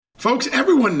Folks,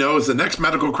 everyone knows the next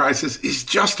medical crisis is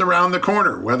just around the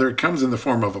corner, whether it comes in the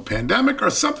form of a pandemic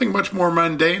or something much more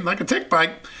mundane like a tick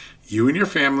bite. You and your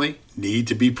family need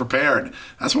to be prepared.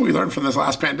 That's what we learned from this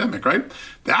last pandemic, right?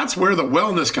 That's where the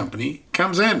Wellness Company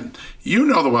comes in. You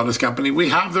know the Wellness Company. We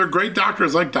have their great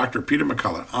doctors like Dr. Peter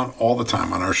McCullough on all the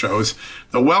time on our shows.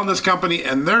 The Wellness Company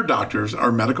and their doctors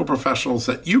are medical professionals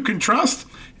that you can trust,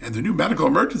 and the new medical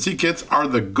emergency kits are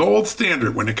the gold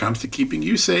standard when it comes to keeping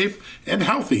you safe and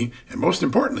healthy, and most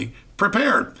importantly,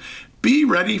 prepared. Be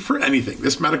ready for anything.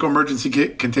 This medical emergency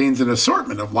kit contains an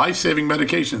assortment of life-saving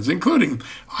medications, including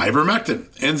ivermectin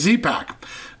and Z-Pak.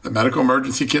 The medical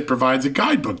emergency kit provides a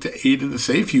guidebook to aid in the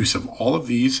safe use of all of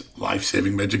these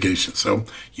life-saving medications, so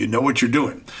you know what you're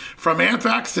doing. From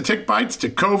anthrax to tick bites to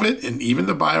COVID and even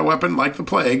the bioweapon like the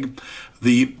plague,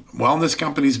 the Wellness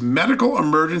Company's medical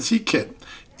emergency kit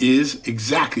is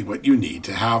exactly what you need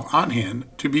to have on hand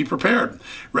to be prepared.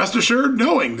 Rest assured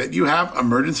knowing that you have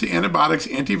emergency antibiotics,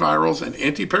 antivirals, and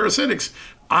antiparasitics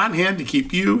on hand to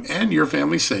keep you and your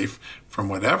family safe from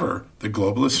whatever the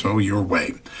globalists throw your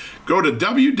way. Go to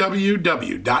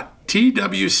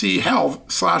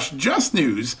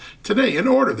www.twchealth/justnews today and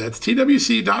order. That's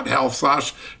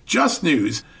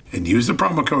twc.health/justnews and use the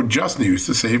promo code JUSTNEWS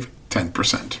to save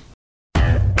 10%.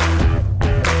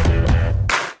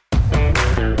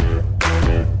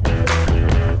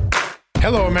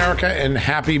 Hello, America, and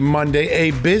happy Monday. A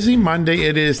busy Monday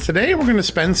it is. Today, we're going to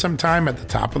spend some time at the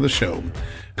top of the show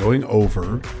going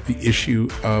over the issue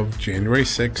of January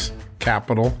 6th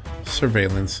Capitol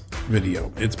surveillance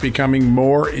video. It's becoming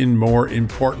more and more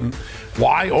important.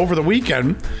 Why? Over the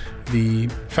weekend, the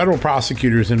federal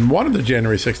prosecutors in one of the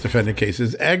January 6th defendant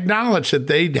cases acknowledged that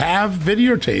they have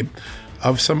videotape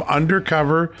of some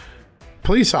undercover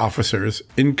police officers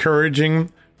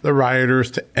encouraging the rioters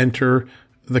to enter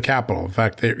the Capitol. In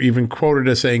fact, they're even quoted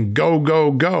as saying, "Go,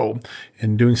 go, go,"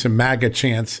 and doing some MAGA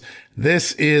chants.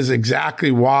 This is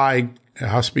exactly why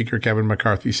House Speaker Kevin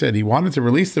McCarthy said he wanted to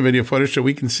release the video footage so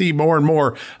we can see more and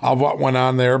more of what went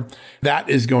on there. That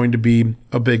is going to be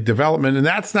a big development. And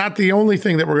that's not the only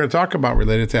thing that we're going to talk about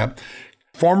related to that.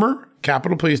 Former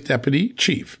Capitol Police Deputy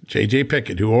Chief J.J.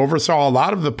 Pickett, who oversaw a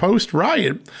lot of the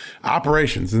post-riot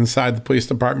operations inside the police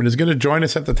department, is going to join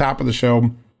us at the top of the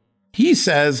show. He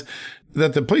says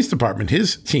that the police department,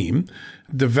 his team,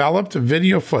 developed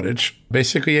video footage,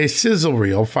 basically a sizzle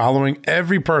reel following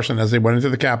every person as they went into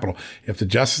the Capitol. If the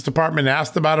Justice Department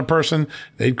asked about a person,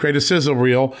 they'd create a sizzle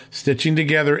reel, stitching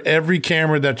together every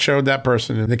camera that showed that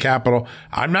person in the Capitol.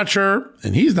 I'm not sure,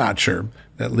 and he's not sure,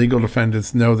 that legal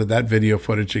defendants know that that video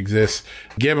footage exists.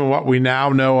 Given what we now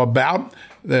know about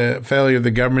the failure of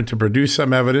the government to produce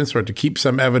some evidence or to keep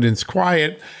some evidence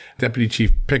quiet, Deputy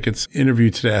Chief Pickett's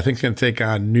interview today, I think, is going to take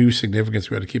on new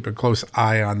significance. We have to keep a close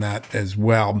eye on that as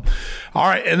well. All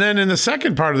right. And then in the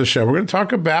second part of the show, we're going to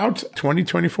talk about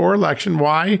 2024 election.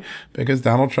 Why? Because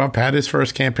Donald Trump had his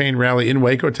first campaign rally in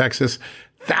Waco, Texas.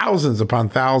 Thousands upon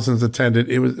thousands attended.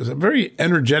 It was a very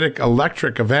energetic,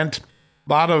 electric event.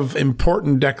 A lot of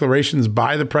important declarations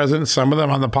by the president, some of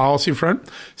them on the policy front,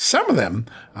 some of them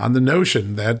on the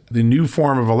notion that the new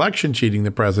form of election cheating, the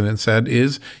president said,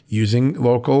 is using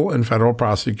local and federal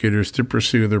prosecutors to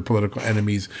pursue their political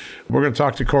enemies. We're going to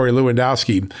talk to Corey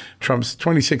Lewandowski, Trump's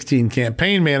 2016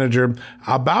 campaign manager,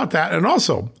 about that and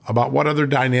also about what other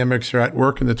dynamics are at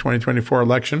work in the 2024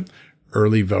 election: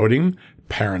 early voting,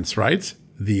 parents' rights,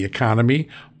 the economy,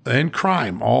 and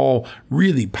crime, all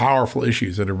really powerful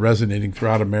issues that are resonating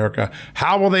throughout America.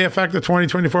 How will they affect the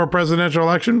 2024 presidential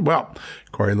election? Well,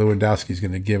 Corey Lewandowski is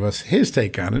going to give us his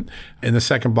take on it in the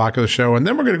second block of the show. And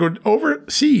then we're going to go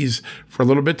overseas for a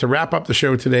little bit to wrap up the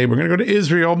show today. We're going to go to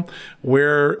Israel,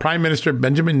 where Prime Minister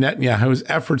Benjamin Netanyahu's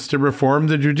efforts to reform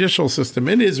the judicial system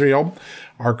in Israel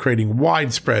are creating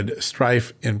widespread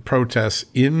strife and protests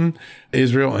in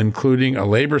Israel, including a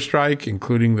labor strike,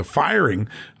 including the firing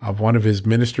of one of his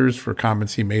ministers for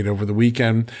comments he made over the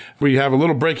weekend. We have a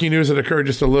little breaking news that occurred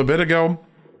just a little bit ago,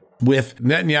 with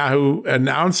Netanyahu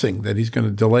announcing that he's going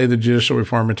to delay the judicial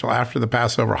reform until after the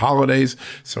Passover holidays,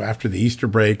 so after the Easter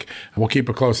break. We'll keep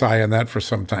a close eye on that for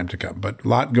some time to come. But a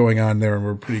lot going on there, and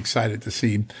we're pretty excited to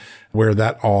see where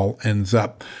that all ends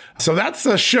up. So that's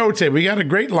the show today. We got a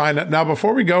great lineup. Now,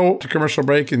 before we go to commercial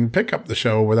break and pick up the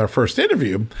show with our first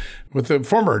interview with the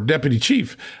former deputy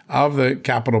chief of the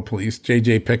Capitol Police,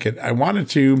 J.J. Pickett, I wanted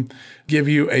to give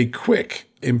you a quick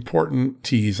important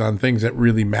tease on things that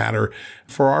really matter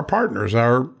for our partners,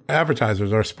 our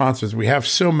advertisers, our sponsors. We have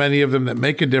so many of them that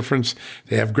make a difference.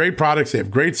 They have great products. They have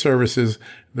great services.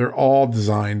 They're all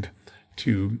designed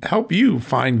to help you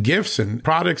find gifts and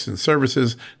products and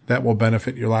services that will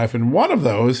benefit your life. And one of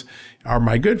those are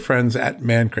my good friends at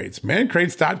Man Crates.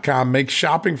 ManCrates.com makes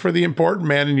shopping for the important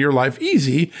man in your life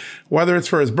easy, whether it's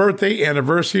for his birthday,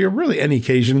 anniversary, or really any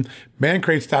occasion.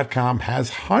 ManCrates.com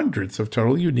has hundreds of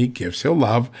totally unique gifts he'll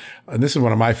love. And this is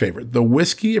one of my favorite, the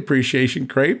Whiskey Appreciation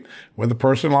Crate with a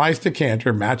personalized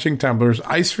decanter, matching tumblers,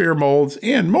 ice sphere molds,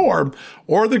 and more.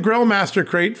 Or the Grill Master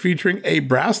Crate featuring a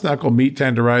brass knuckle meat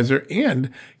tenderizer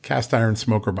and cast iron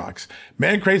smoker box.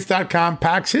 ManCrates.com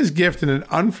packs his gift in an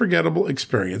unforgettable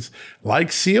experience.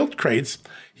 Like sealed crates,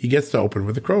 he gets to open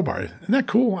with a crowbar. Isn't that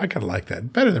cool? I kind of like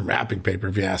that. Better than wrapping paper,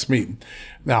 if you ask me.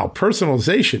 Now,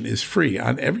 personalization is free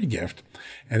on every gift,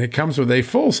 and it comes with a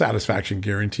full satisfaction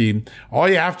guarantee. All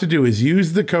you have to do is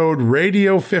use the code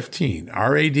RADIO15,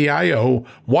 RADIO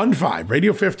 15,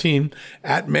 RADIO15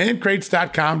 at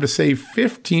mancrates.com to save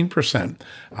 15%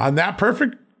 on that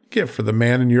perfect gift for the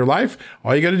man in your life.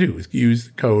 All you got to do is use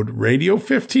the code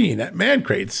RADIO15 at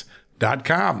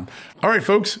mancrates.com. All right,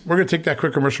 folks, we're going to take that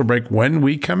quick commercial break. When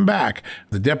we come back,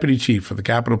 the Deputy Chief of the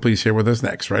Capitol Police here with us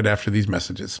next, right after these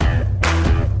messages.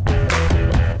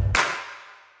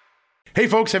 Hey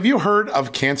folks, have you heard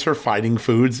of cancer-fighting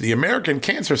foods? The American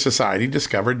Cancer Society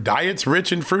discovered diets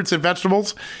rich in fruits and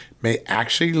vegetables may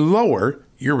actually lower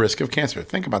your risk of cancer.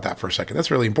 Think about that for a second. That's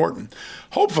really important.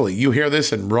 Hopefully you hear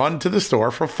this and run to the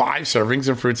store for 5 servings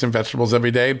of fruits and vegetables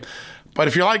every day. But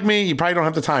if you're like me, you probably don't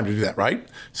have the time to do that, right?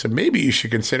 So maybe you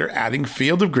should consider adding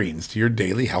Field of Greens to your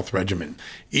daily health regimen.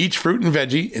 Each fruit and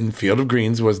veggie in Field of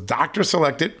Greens was doctor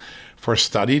selected for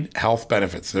studied health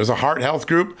benefits. There's a heart health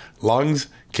group, lungs,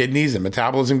 kidneys, and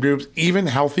metabolism groups, even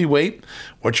healthy weight.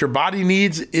 What your body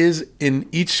needs is in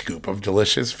each scoop of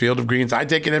delicious Field of Greens. I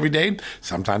take it every day.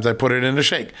 Sometimes I put it in a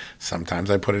shake. Sometimes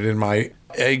I put it in my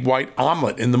egg white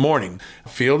omelet in the morning.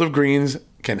 Field of Greens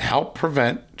can help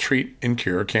prevent, treat, and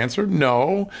cure cancer?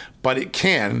 No, but it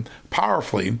can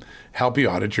powerfully help you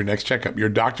out at your next checkup. Your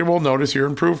doctor will notice your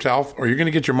improved health, or you're going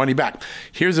to get your money back.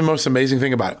 Here's the most amazing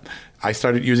thing about it. I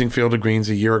started using Field of Greens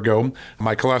a year ago.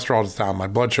 My cholesterol is down, my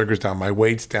blood sugar's down, my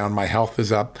weight's down, my health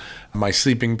is up, my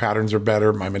sleeping patterns are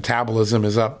better, my metabolism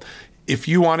is up. If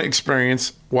you want to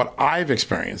experience what I've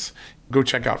experienced, go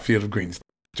check out Field of Greens.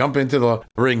 Jump into the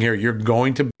ring here. You're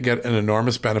going to get an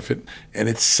enormous benefit, and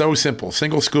it's so simple.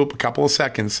 Single scoop, a couple of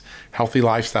seconds, healthy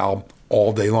lifestyle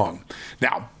all day long.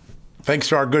 Now, thanks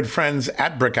to our good friends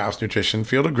at Brickhouse Nutrition,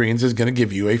 Field of Greens is going to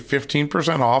give you a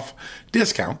 15% off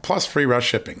discount plus free rush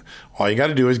shipping. All you got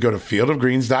to do is go to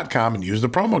fieldofgreens.com and use the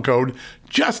promo code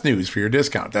JUSTNEWS for your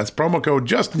discount. That's promo code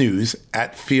JUSTNEWS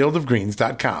at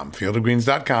fieldofgreens.com.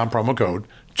 Fieldofgreens.com, promo code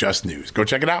JUSTNEWS. Go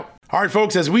check it out. All right,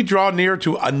 folks, as we draw near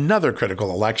to another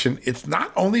critical election, it's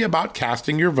not only about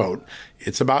casting your vote,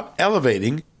 it's about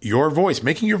elevating your voice,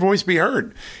 making your voice be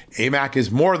heard. AMAC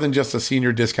is more than just a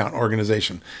senior discount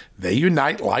organization. They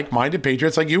unite like-minded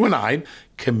patriots like you and I,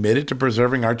 committed to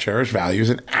preserving our cherished values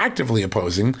and actively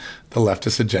opposing the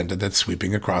leftist agenda that's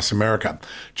sweeping across America.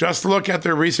 Just look at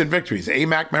their recent victories.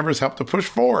 AMAC members helped to push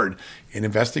forward an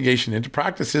investigation into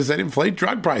practices that inflate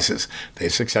drug prices. They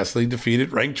successfully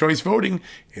defeated ranked choice voting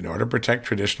in order to protect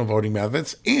traditional voting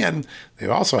methods, and they've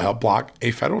also helped block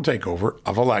a federal takeover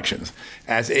of elections.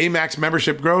 As AMAC's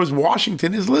membership grows,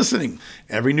 Washington is listening.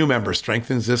 Every new member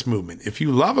strengthens this movement. If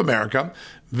you love America,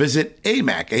 visit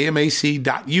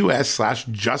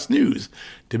amac.us/justnews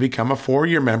to become a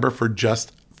 4-year member for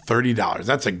just $30.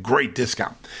 That's a great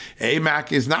discount.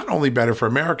 AMAC is not only better for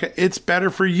America, it's better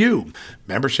for you.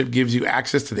 Membership gives you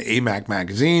access to the AMAC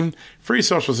magazine, free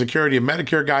Social Security and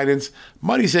Medicare guidance,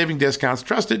 money-saving discounts,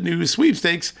 trusted news,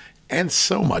 sweepstakes, and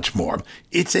so much more.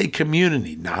 It's a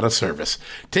community, not a service.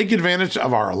 Take advantage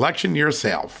of our election year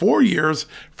sale, 4 years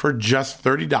for just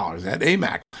 $30 at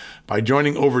AMAC. By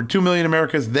joining over 2 million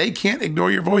Americans, they can't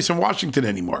ignore your voice in Washington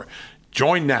anymore.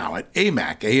 Join now at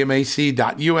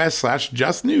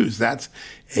amac.us/justnews. That's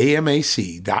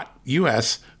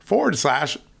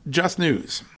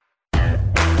amac.us/justnews.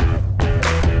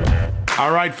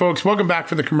 All right, folks, welcome back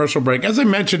for the commercial break. As I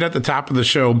mentioned at the top of the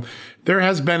show, there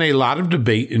has been a lot of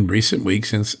debate in recent weeks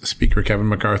since Speaker Kevin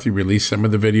McCarthy released some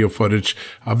of the video footage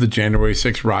of the January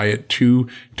 6th riot to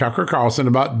Tucker Carlson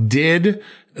about did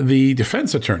the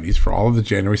defense attorneys for all of the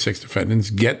January 6th defendants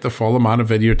get the full amount of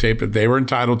videotape that they were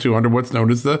entitled to under what's known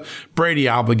as the Brady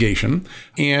obligation,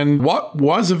 and what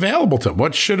was available to them,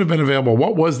 what should have been available,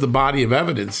 what was the body of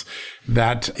evidence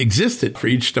that existed for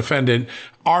each defendant.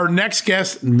 Our next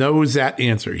guest knows that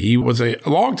answer. He was a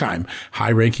longtime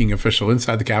high-ranking official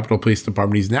inside the Capitol Police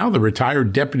Department. He's now the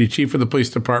retired Deputy Chief of the Police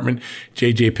Department,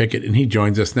 J.J. Pickett, and he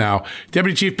joins us now.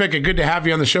 Deputy Chief Pickett, good to have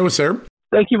you on the show, sir.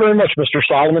 Thank you very much, Mr.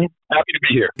 Solomon. Happy to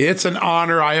be here. It's an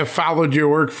honor. I have followed your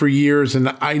work for years,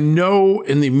 and I know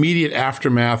in the immediate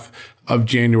aftermath of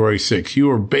January 6th, you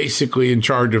were basically in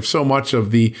charge of so much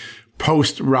of the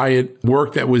post-riot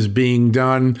work that was being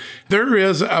done. There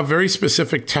is a very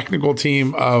specific technical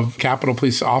team of Capitol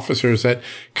Police officers that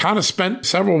kind of spent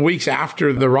several weeks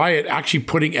after the riot actually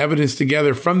putting evidence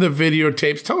together from the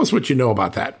videotapes. Tell us what you know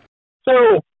about that.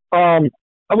 So,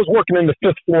 I was working in the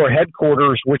fifth floor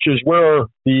headquarters, which is where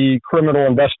the Criminal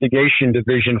Investigation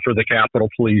Division for the Capitol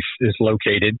Police is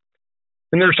located.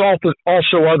 And there's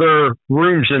also other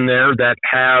rooms in there that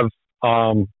have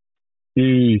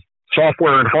the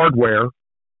software and hardware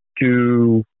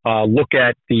to look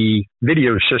at the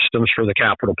video systems for the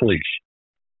Capitol Police.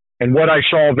 And what I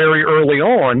saw very early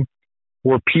on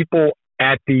were people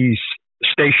at these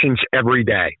stations every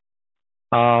day.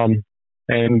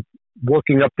 And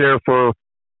working up there for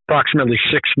approximately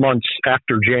 6 months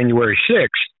after January 6th,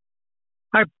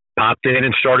 I popped in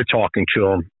and started talking to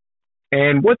them.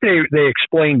 And what they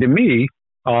explained to me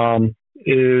and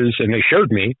they showed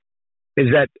me, is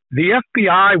that the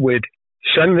FBI would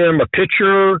send them a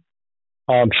picture,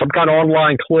 some kind of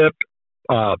online clip,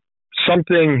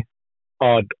 something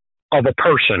of a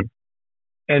person,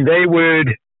 and they would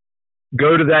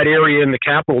go to that area in the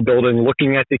Capitol building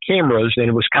looking at the cameras, and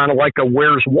it was kind of like a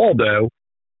Where's Waldo,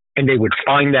 and they would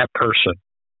find that person.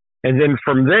 And then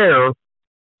from there,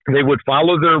 they would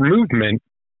follow their movement,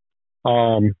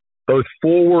 both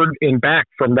forward and back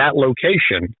from that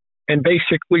location, and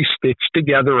basically stitch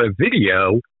together a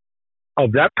video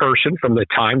of that person from the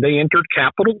time they entered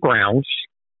Capitol grounds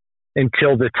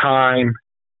until the time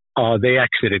they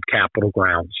exited Capitol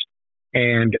grounds.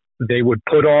 And they would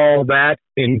put all that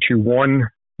into one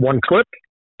clip,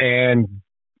 and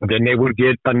then they would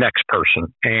get a next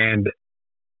person. And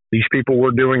these people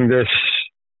were doing this,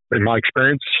 in my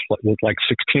experience, with like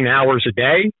 16 hours a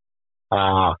day.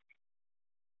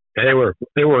 They were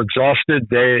exhausted.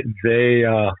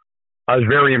 I was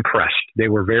very impressed. They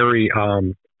were very,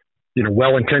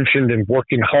 well-intentioned and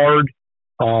working hard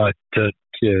for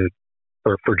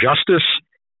justice.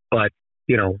 But,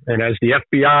 and as the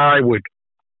FBI would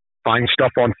find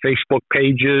stuff on Facebook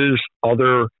pages,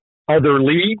 other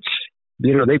leads,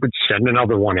 they would send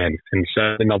another one in and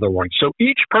send another one. So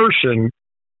each person,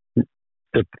 to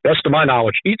the best of my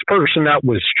knowledge, each person that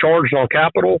was charged on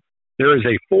Capitol, there is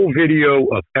a full video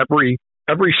of every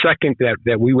second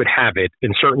that we would have it.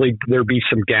 And certainly there'd be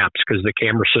some gaps because the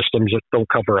camera systems don't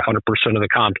cover 100% of the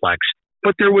complex.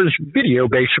 But there was video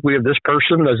basically of this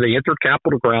person as they entered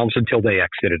Capitol grounds until they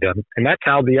exited them. And that's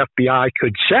how the FBI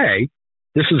could say,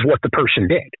 this is what the person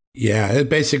did. Yeah, it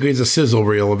basically is a sizzle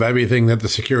reel of everything that the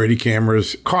security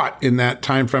cameras caught in that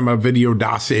time frame, a video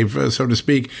dossier, so to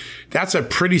speak. That's a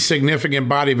pretty significant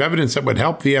body of evidence that would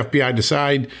help the FBI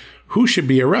decide who should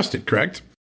be arrested, correct?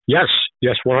 Yes,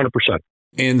 100%.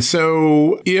 And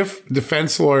so if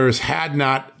defense lawyers had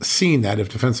not seen that, if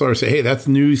defense lawyers say, hey, that's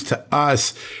news to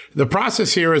us, the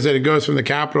process here is that it goes from the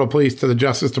Capitol Police to the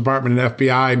Justice Department and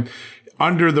FBI.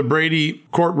 Under the Brady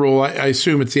court rule, I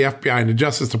assume it's the FBI and the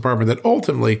Justice Department that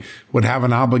ultimately would have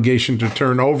an obligation to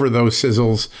turn over those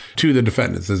sizzles to the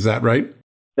defendants. Is that right?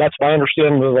 That's my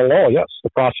understanding of the law, yes.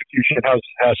 The prosecution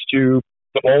has to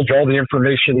divulge all the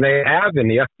information they have,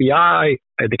 and the FBI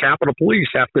and the Capitol Police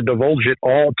have to divulge it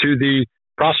all to the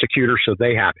prosecutor so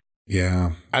they have it.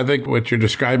 Yeah. I think what you're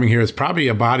describing here is probably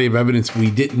a body of evidence we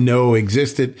didn't know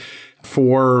existed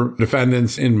for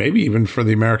defendants and maybe even for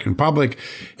the American public.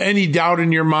 Any doubt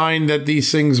in your mind that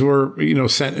these things were,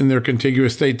 sent in their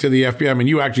contiguous state to the FBI? I mean,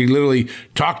 you actually literally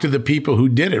talked to the people who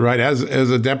did it, right? As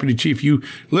a deputy chief, you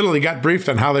literally got briefed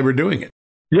on how they were doing it.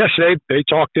 Yes, they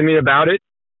talked to me about it.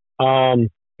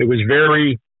 It was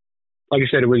very, like I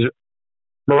said,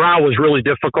 morale was really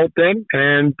difficult then.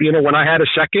 And, when I had a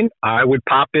second, I would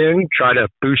pop in, try to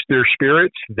boost their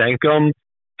spirits, thank them,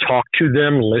 talk to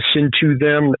them, listen to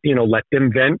them, let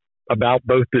them vent about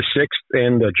both the 6th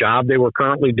and the job they were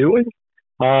currently doing.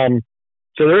 So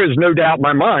there is no doubt in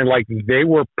my mind, like they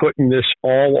were putting this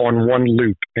all on one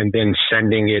loop and then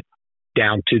sending it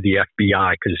down to the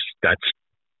FBI because that's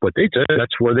what they did.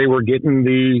 That's where they were getting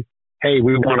the, hey,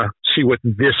 we want to see what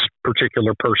this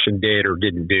particular person did or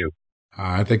didn't do.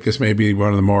 I think this may be one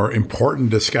of the more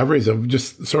important discoveries of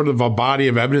just sort of a body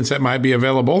of evidence that might be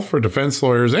available for defense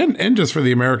lawyers and just for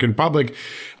the American public.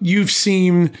 You've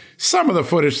seen some of the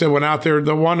footage that went out there,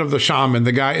 the one of the shaman,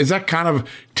 the guy. Is that kind of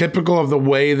typical of the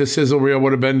way the sizzle reel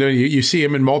would have been done? You see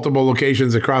him in multiple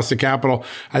locations across the Capitol.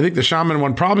 I think the shaman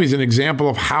one probably is an example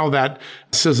of how that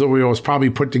sizzle reel was probably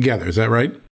put together. Is that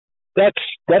right? That's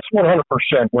That's 100%.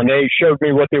 When they showed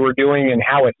me what they were doing and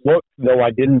how it looked, though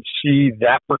I didn't see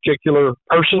that particular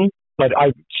person, but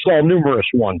I saw numerous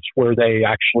ones where they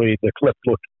actually, the clip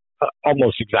looked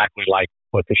almost exactly like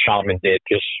what the shaman did,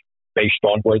 just based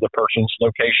on where the person's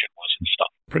location was and stuff.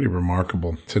 Pretty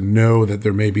remarkable to know that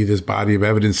there may be this body of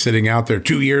evidence sitting out there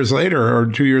 2 years later or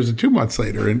 2 years and 2 months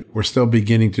later, and we're still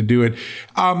beginning to do it.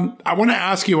 I want to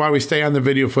ask you why we stay on the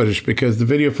video footage, because the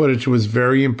video footage was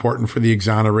very important for the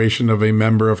exoneration of a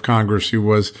member of Congress who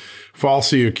was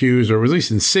falsely accused, or at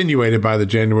least insinuated by the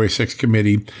January 6th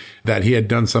committee, that he had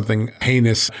done something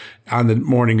heinous on the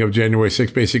morning of January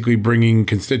 6th, basically bringing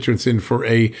constituents in for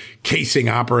a casing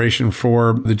operation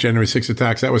for the January 6th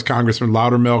attacks. That was Congressman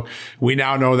Loudermilk. We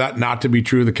now know that not to be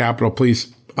true. The Capitol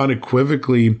Police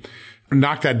unequivocally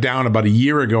knocked that down about a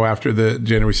year ago after the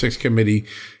January 6th committee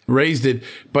raised it.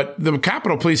 But the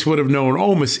Capitol Police would have known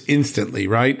almost instantly,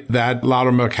 right, that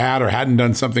Loudermilk had or hadn't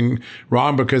done something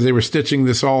wrong, because they were stitching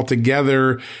this all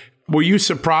together. Were you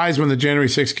surprised when the January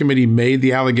 6th committee made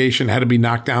the allegation had to be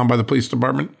knocked down by the police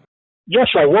department? Yes,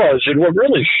 I was. And what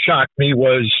really shocked me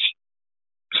was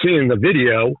seeing the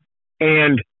video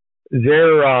and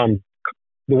their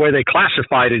the way they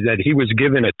classified it, that he was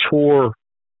given a tour,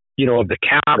 of the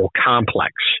Capitol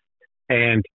complex.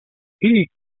 And he's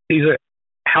a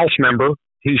House member.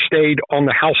 He stayed on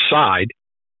the House side.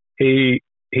 He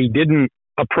didn't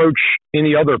approach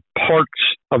any other parts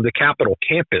of the Capitol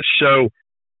campus. So,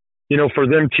 for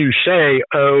them to say,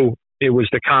 oh, it was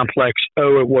the complex,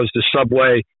 oh, it was the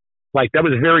subway, like that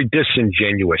was very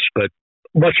disingenuous. But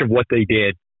much of what they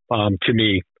did, to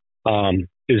me,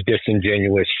 is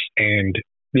disingenuous. And,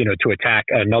 to attack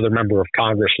another member of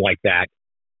Congress like that.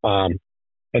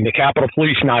 And the Capitol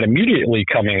Police not immediately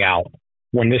coming out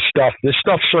when this stuff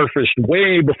surfaced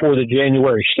way before the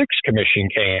January 6th Commission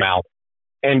came out.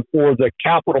 And for the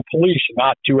Capitol Police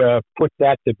not to put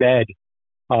that to bed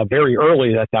very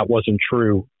early that wasn't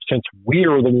true, since we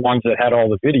are the ones that had all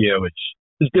the video,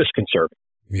 is disconcerting.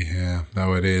 Yeah,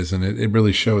 no, it is. And it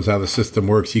really shows how the system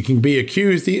works. You can be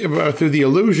accused through the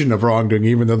illusion of wrongdoing,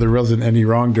 even though there wasn't any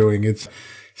wrongdoing. It's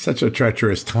such a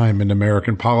treacherous time in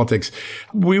American politics.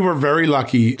 We were very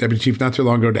lucky, Deputy Chief, not too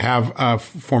long ago, to have a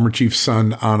former chief's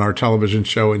son on our television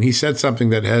show. And he said something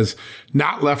that has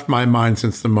not left my mind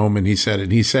since the moment he said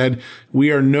it. He said,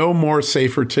 we are no more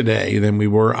safer today than we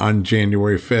were on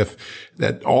January 5th.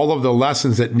 That all of the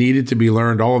lessons that needed to be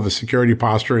learned, all of the security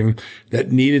posturing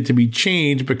that needed to be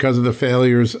changed because of the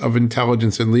failures of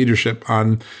intelligence and leadership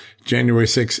on January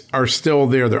 6th are still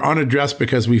there. They're unaddressed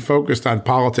because we focused on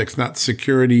politics, not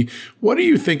security. What do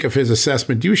you think of his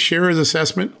assessment? Do you share his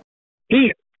assessment?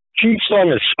 Chief Son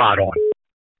is spot on.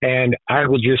 And I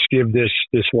will just give this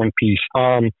one piece.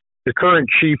 The current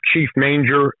Chief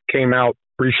Manger, came out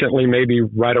recently, maybe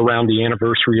right around the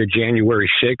anniversary of January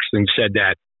 6th, and said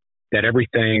that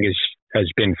everything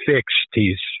has been fixed.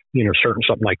 He's, certain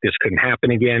something like this couldn't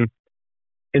happen again.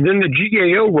 And then the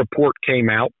GAO report came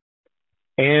out.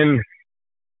 And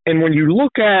when you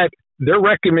look at their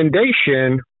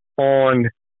recommendation on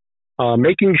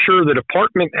making sure the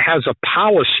department has a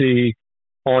policy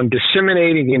on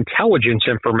disseminating intelligence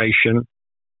information,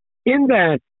 in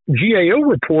that GAO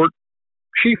report,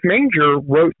 Chief Manger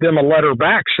wrote them a letter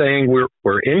back saying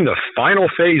we're in the final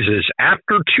phases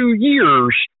after 2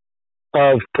 years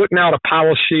of putting out a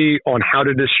policy on how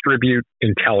to distribute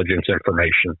intelligence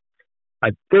information.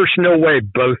 There's no way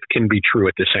both can be true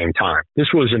at the same time.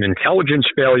 This was an intelligence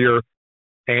failure,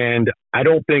 and I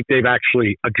don't think they've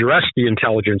actually addressed the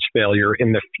intelligence failure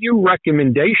in the few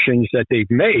recommendations that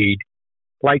they've made.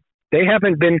 Like, they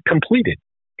haven't been completed.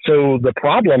 So the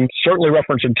problem, certainly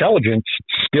reference intelligence,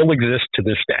 still exists to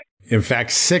this day. In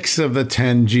fact, 6 of the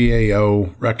 10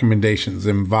 GAO recommendations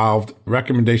involved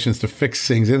recommendations to fix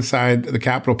things inside the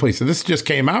Capitol Police. And this just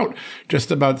came out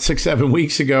just about 6-7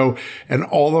 weeks ago, and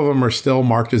all of them are still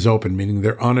marked as open, meaning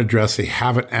they're unaddressed. They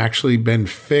haven't actually been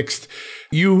fixed.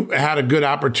 You had a good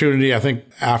opportunity, I think,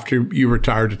 after you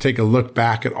retired, to take a look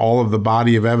back at all of the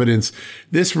body of evidence.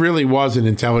 This really was an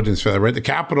intelligence failure, right? The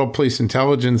Capitol Police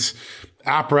intelligence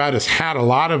apparatus had a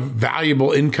lot of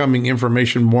valuable incoming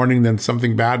information warning that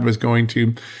something bad was going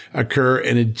to occur,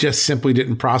 and it just simply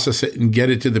didn't process it and get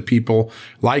it to the people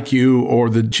like you or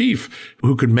the chief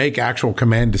who could make actual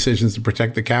command decisions to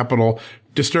protect the Capitol.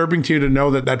 Disturbing to you to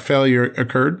know that failure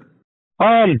occurred?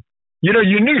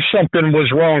 You knew something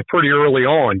was wrong pretty early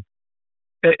on.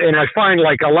 And I find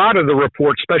like a lot of the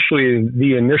reports, especially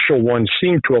the initial ones,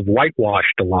 seem to have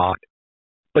whitewashed a lot.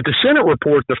 But the Senate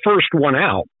report, the first one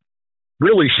out,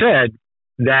 really said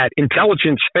that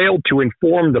intelligence failed to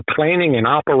inform the planning and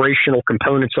operational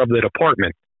components of the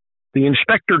department. The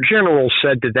Inspector General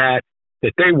said to that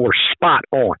that they were spot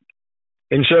on.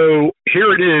 And so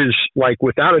here it is, like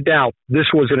without a doubt, this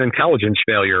was an intelligence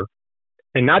failure.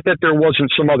 And not that there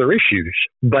wasn't some other issues,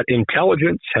 but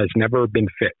intelligence has never been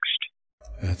fixed.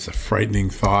 That's a frightening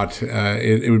thought.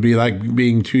 It would be like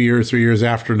being 2 years, 3 years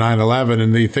after 9/11,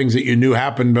 and the things that you knew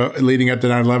happened leading up to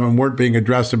 9/11 weren't being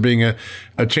addressed or being a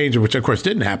change, which of course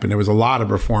didn't happen. There was a lot of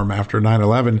reform after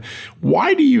 9/11.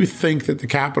 Why do you think that the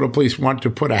Capitol Police want to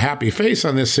put a happy face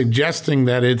on this, suggesting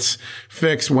that it's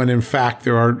fixed when in fact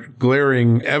there are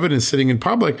glaring evidence sitting in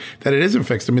public that it isn't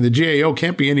fixed? I mean, the GAO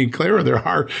can't be any clearer. There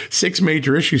are 6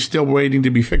 major issues still waiting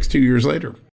to be fixed 2 years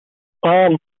later.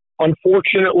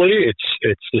 Unfortunately,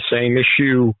 it's the same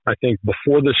issue, I think,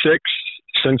 before the 6th,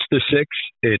 since the 6th.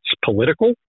 It's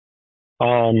political.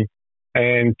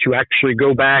 And to actually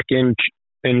go back and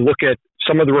look at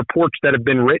some of the reports that have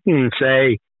been written and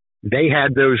say they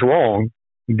had those wrong,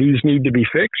 these need to be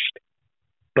fixed.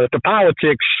 But the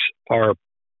politics are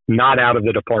not out of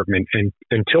the department. And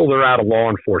until they're out of law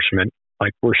enforcement,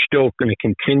 like, we're still going to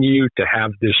continue to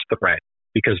have this threat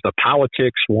because the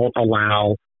politics won't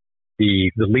allow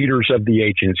the leaders of the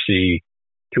agency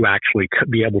to actually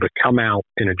be able to come out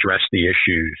and address the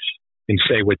issues and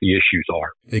say what the issues are.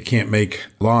 They can't make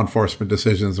law enforcement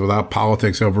decisions without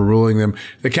politics overruling them.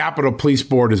 The Capitol Police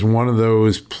Board is one of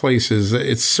those places.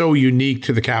 It's so unique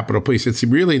to the Capitol Police. It's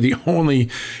really the only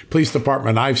police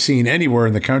department I've seen anywhere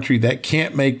in the country that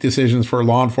can't make decisions for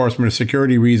law enforcement or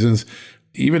security reasons,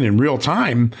 even in real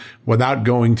time, without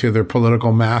going to their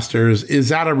political masters. Is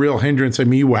that a real hindrance? I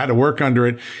mean, you had to work under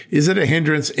it. Is it a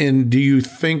hindrance? And do you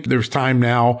think there's time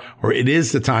now, or it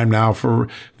is the time now for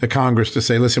the Congress to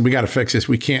say, listen, we got to fix this.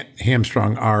 We can't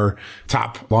hamstrung our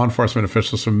top law enforcement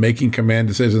officials from making command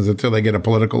decisions until they get a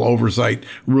political oversight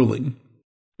ruling?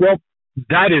 Well,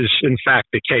 that is, in fact,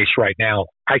 the case right now.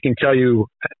 I can tell you,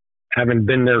 having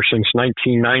been there since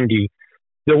 1990,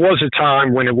 there was a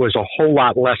time when it was a whole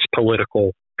lot less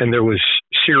political and there was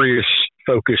serious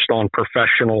focused on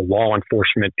professional law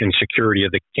enforcement and security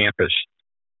of the campus.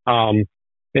 And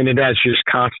it has just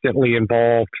constantly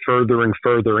evolved further and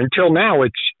further until now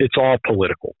it's all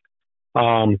political.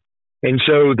 And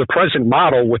so the present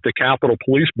model with the Capitol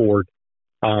Police Board,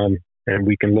 and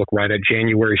we can look right at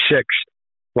January 6th,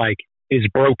 like, is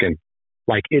broken.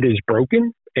 Like, it is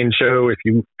broken. And so if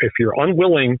you're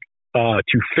unwilling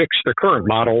to fix the current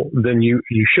model, then you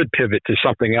should pivot to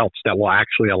something else that will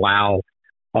actually allow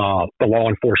the law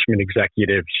enforcement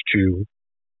executives to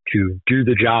do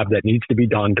the job that needs to be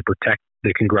done to protect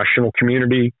the congressional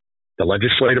community, the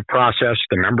legislative process,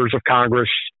 the members of Congress,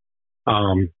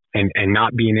 and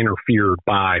not being interfered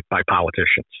by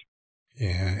politicians.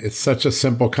 Yeah, it's such a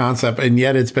simple concept, and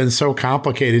yet it's been so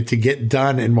complicated to get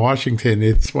done in Washington.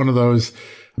 It's one of those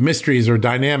mysteries or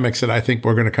dynamics that I think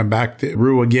we're going to come back to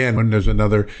rue again when there's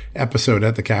another episode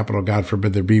at the Capitol. God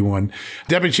forbid there be one.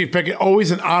 Deputy Chief Pickett,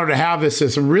 always an honor to have this.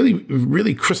 There's some really,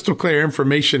 really crystal clear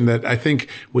information that I think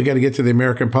we got to get to the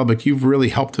American public. You've really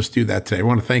helped us do that today. I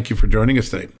want to thank you for joining us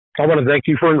today. I want to thank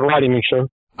you for inviting me, sir.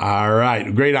 All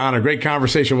right. Great honor. Great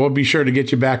conversation. We'll be sure to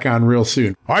get you back on real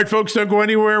soon. All right, folks, don't go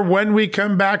anywhere. When we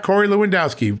come back, Corey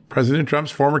Lewandowski, President Trump's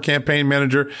former campaign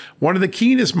manager, one of the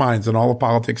keenest minds in all of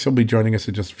politics. He'll be joining us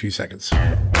in just a few seconds.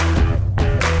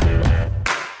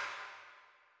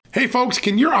 Hey, folks,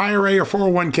 can your IRA or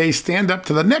 401k stand up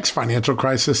to the next financial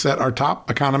crisis that our top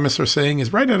economists are saying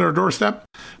is right at our doorstep?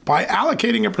 By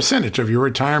allocating a percentage of your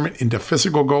retirement into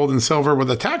physical gold and silver with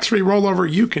a tax-free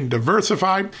rollover, you can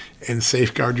diversify and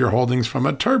safeguard your holdings from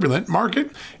a turbulent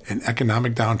market and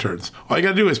economic downturns. All you got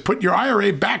to do is put your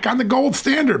IRA back on the gold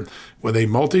standard. With a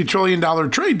multi-trillion-dollar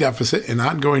trade deficit and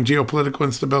ongoing geopolitical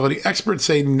instability, experts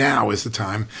say now is the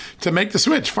time to make the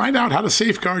switch. Find out how to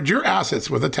safeguard your assets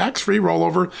with a tax-free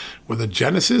rollover with a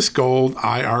Genesis Gold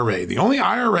IRA, the only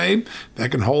IRA that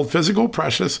can hold physical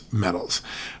precious metals.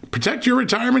 Protect your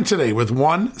retirement today with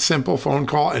one simple phone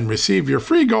call and receive your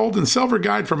free gold and silver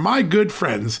guide from my good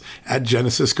friends at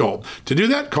Genesis Gold. To do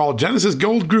that, call Genesis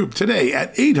Gold Group today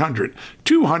at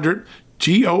 800-200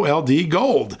 GOLD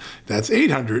Gold. That's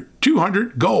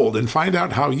 800-200-GOLD, and find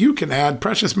out how you can add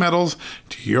precious metals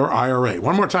to your IRA.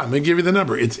 One more time, let me give you the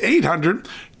number. It's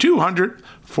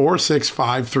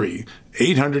 800-200-4653.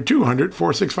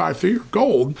 800-200-4653 or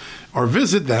gold, or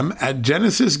visit them at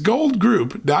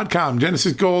genesisgoldgroup.com.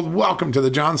 Genesis Gold, welcome to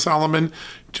the John Solomon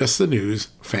Just the News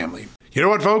family. You know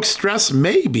what, folks? Stress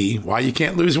may be why you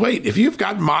can't lose weight. If you've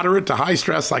got moderate to high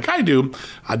stress like I do,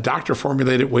 a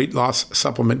doctor-formulated weight loss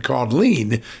supplement called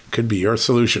Lean could be your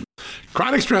solution.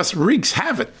 Chronic stress wreaks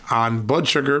havoc on blood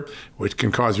sugar, which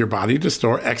can cause your body to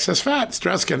store excess fat.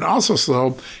 Stress can also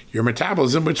slow your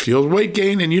metabolism, which fuels weight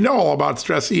gain. And you know all about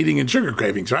stress eating and sugar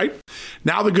cravings, right?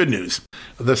 Now the good news.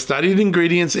 The studied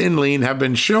ingredients in lean have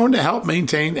been shown to help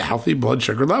maintain healthy blood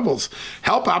sugar levels,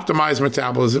 help optimize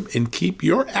metabolism, and keep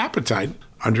your appetite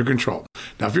under control.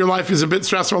 Now, if your life is a bit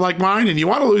stressful like mine and you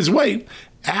want to lose weight,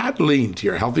 add lean to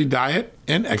your healthy diet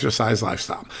and exercise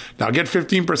lifestyle. Now get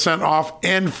 15% off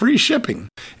and free shipping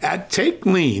at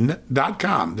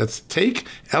takelean.com. That's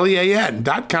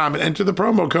takelean.com and enter the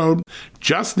promo code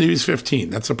JustNews15.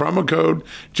 That's the promo code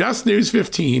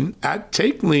JustNews15 at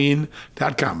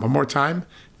takelean.com. One more time,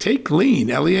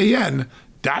 takelean.com.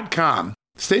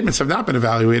 Statements have not been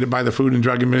evaluated by the Food and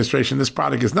Drug Administration. This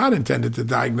product is not intended to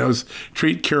diagnose,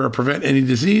 treat, cure, or prevent any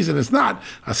disease, and is not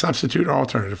a substitute or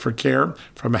alternative for care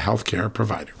from a healthcare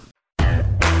provider.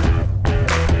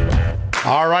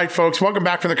 All right, folks, welcome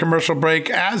back from the commercial break.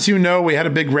 As you know, we had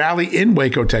a big rally in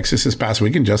Waco, Texas this past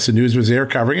weekend. Just the News was there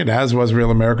covering it, as was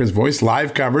Real America's Voice,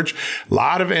 live coverage. A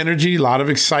lot of energy, a lot of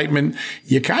excitement.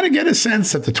 You kind of get a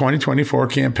sense that the 2024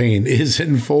 campaign is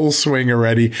in full swing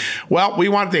already. Well, we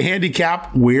wanted to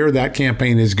handicap where that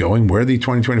campaign is going, where the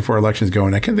 2024 election is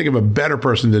going. I can't think of a better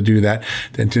person to do that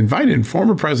than to invite in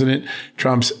former President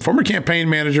Trump's former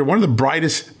campaign manager, one of the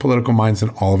brightest political minds in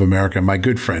all of America, my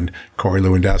good friend, Corey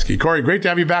Lewandowski. Corey, great to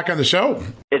have you back on the show.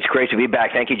 It's great to be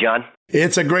back. Thank you, John.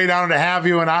 It's a great honor to have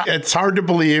you. And it's hard to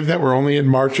believe that we're only in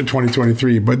March of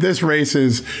 2023, but this race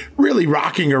is really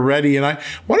rocking already. And I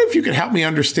wonder if you could help me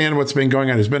understand what's been going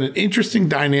on. There's been an interesting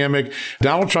dynamic.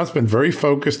 Donald Trump's been very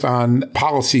focused on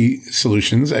policy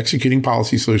solutions, executing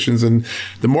policy solutions. And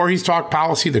the more he's talked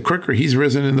policy, the quicker he's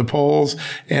risen in the polls.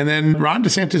 And then Ron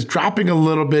DeSantis dropping a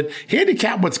little bit.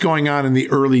 Handicap what's going on in the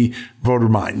early voter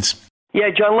minds. Yeah,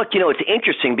 John, look, it's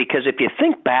interesting because if you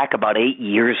think back about 8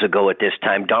 years ago at this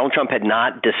time, Donald Trump had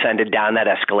not descended down that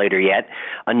escalator yet.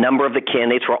 A number of the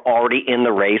candidates were already in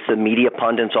the race. The media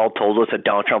pundits all told us that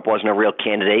Donald Trump wasn't a real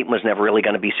candidate and was never really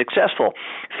going to be successful.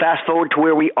 Fast forward to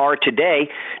where we are today,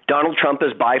 Donald Trump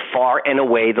is by far and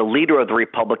away the leader of the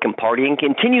Republican Party and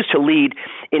continues to lead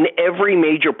in every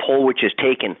major poll which is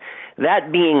taken. That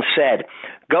being said,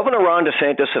 Governor Ron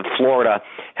DeSantis of Florida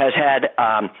has had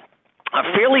a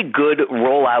fairly good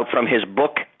rollout from his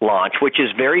book launch, which is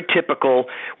very typical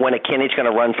when a candidate's going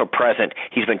to run for president.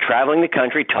 He's been traveling the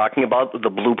country talking about the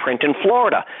blueprint in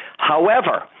Florida.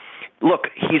 However, look,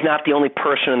 he's not the only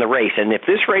person in the race. And if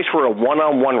this race were a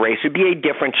one-on-one race, it would be a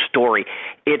different story.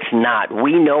 It's not.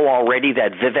 We know already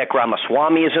that Vivek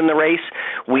Ramaswamy is in the race.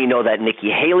 We know that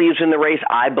Nikki Haley is in the race.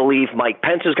 I believe Mike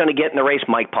Pence is going to get in the race,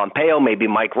 Mike Pompeo, maybe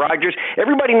Mike Rogers.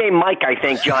 Everybody named Mike, I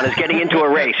think, John, is getting into a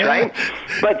race, right?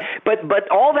 But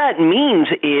all that means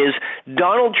is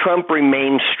Donald Trump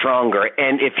remains stronger.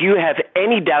 And if you have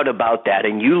any doubt about that,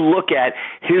 and you look at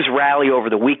his rally over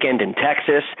the weekend in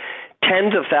Texas,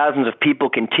 tens of thousands of people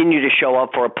continue to show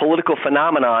up for a political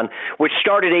phenomenon which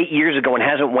started 8 years ago and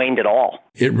hasn't waned at all.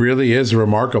 It really is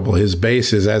remarkable. His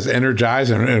base is as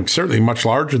energized and certainly much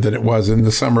larger than it was in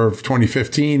the summer of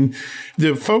 2015.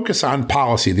 The focus on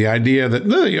policy, the idea that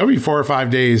every 4 or 5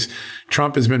 days,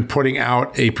 Trump has been putting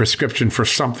out a prescription for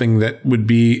something that would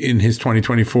be in his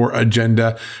 2024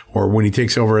 agenda or when he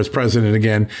takes over as president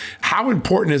again. How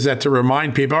important is that to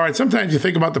remind people? All right, sometimes you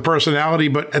think about the personality,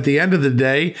 but at the end of the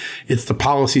day, it's the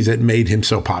policies that made him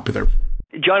so popular.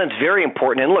 John, it's very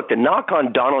important. And look, the knock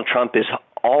on Donald Trump is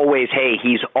always, hey,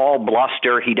 he's all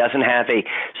bluster. He doesn't have a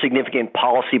significant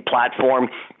policy platform.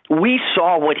 We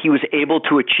saw what he was able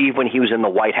to achieve when he was in the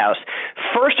White House.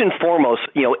 First and foremost,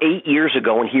 8 years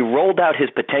ago when he rolled out his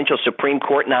potential Supreme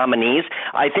Court nominees,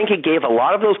 I think it gave a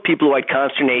lot of those people who had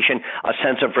consternation a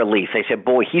sense of relief. They said,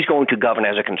 boy, he's going to govern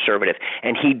as a conservative.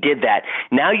 And he did that.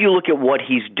 Now you look at what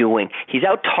he's doing. He's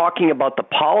out talking about the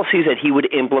policies that he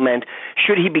would implement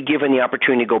should he be given the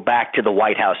opportunity to go back to the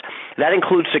White House. That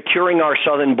includes securing our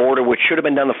southern border, which should have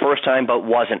been done the first time but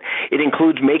wasn't. It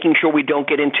includes making sure we don't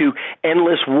get into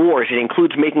endless wars. It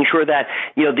includes making sure that,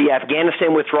 the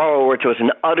Afghanistan withdrawal, which was an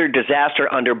utter disaster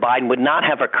under Biden, would not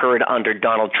have occurred under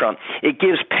Donald Trump. It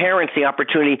gives parents the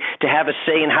opportunity to have a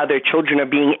say in how their children are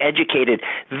being educated.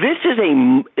 This is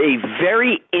a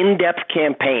very in-depth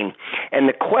campaign. And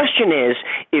the question is,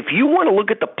 if you want to look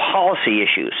at the policy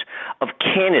issues of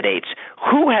candidates,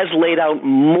 who has laid out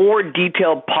more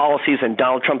detailed policies than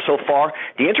Donald Trump so far?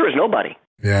 The answer is nobody.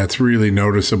 Yeah, it's really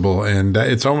noticeable. And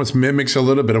it's almost mimics a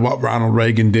little bit of what Ronald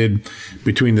Reagan did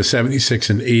between the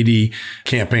 76 and 80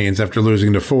 campaigns after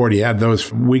losing to Ford. He had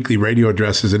those weekly radio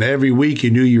addresses, and every week you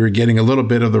knew you were getting a little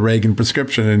bit of the Reagan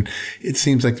prescription. And it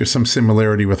seems like there's some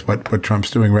similarity with what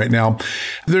Trump's doing right now.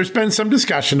 There's been some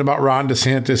discussion about Ron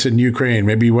DeSantis in Ukraine.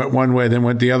 Maybe he went one way, then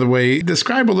went the other way.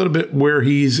 Describe a little bit where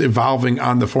he's evolving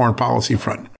on the foreign policy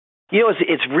front. You know,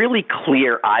 it's really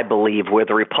clear, I believe, where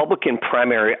the Republican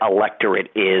primary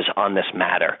electorate is on this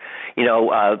matter. You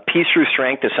know, peace through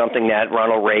strength is something that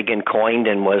Ronald Reagan coined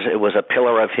and was a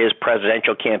pillar of his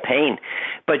presidential campaign.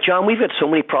 But, John, we've had so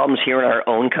many problems here in our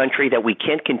own country that we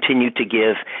can't continue to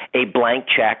give a blank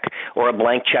check or a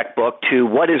blank checkbook to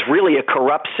what is really a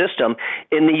corrupt system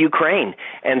in the Ukraine.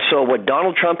 And so what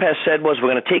Donald Trump has said was,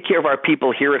 we're going to take care of our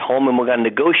people here at home, and we're going to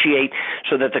negotiate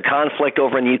so that the conflict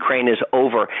over in the Ukraine is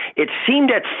over. It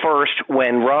seemed at first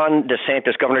when Governor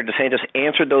DeSantis,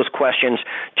 answered those questions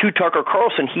to Tucker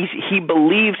Carlson, he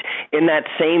believed in that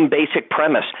same basic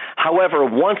premise. However,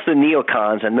 once the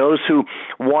neocons and those who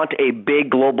want a big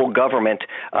global government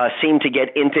seem to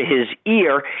get into his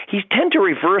ear, he tend to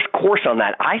reverse course on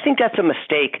that. I think that's a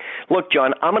mistake. Look,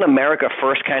 John, I'm an America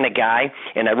first kind of guy,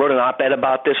 and I wrote an op-ed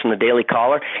about this in the Daily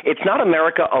Caller. It's not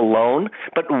America alone,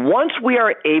 but once we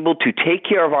are able to take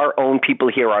care of our own people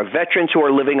here, our veterans who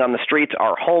are living on the streets,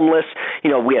 are homeless,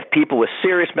 you know, we have people with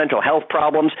serious mental health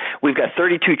problems, we've got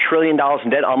 $32 trillion in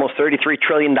debt, almost $33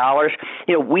 trillion.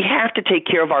 You know, we have to take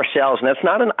care of ourselves, and that's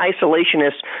not an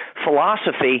isolationist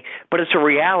philosophy, but it's a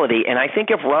reality. And I think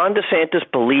if Ron DeSantis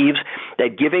believes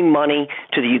that giving money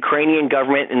to the Ukrainian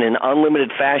government in an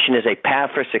unlimited fashion is a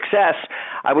path for success,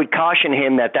 I would caution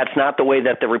him that that's not the way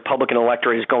that the Republican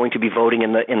electorate is going to be voting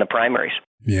in the primaries.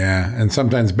 Yeah, and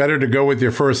sometimes better to go with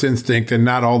your first instinct and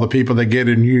not all the people that get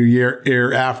in your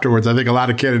ear afterwards. I think a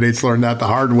lot of candidates learn that the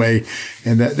hard way,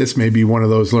 and that this may be one of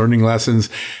those learning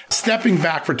lessons. Stepping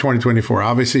back for 2024,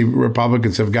 obviously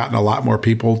Republicans have gotten a lot more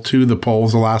people to the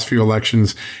polls the last few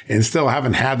elections and still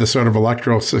haven't had the sort of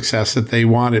electoral success that they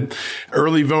wanted.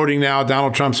 Early voting now,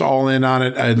 Donald Trump's all in on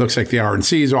it. It looks like the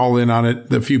RNC is all in on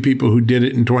it. The few people who did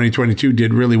it in 2022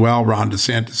 did really well. Ron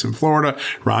DeSantis in Florida,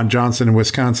 Ron Johnson in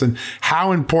Wisconsin.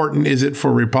 How important is it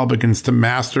for Republicans to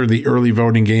master the early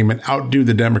voting game and outdo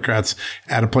the Democrats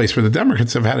at a place where the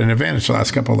Democrats have had an advantage the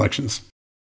last couple elections?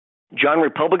 John,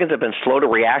 Republicans have been slow to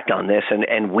react on this,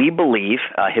 and we believe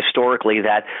historically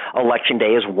that Election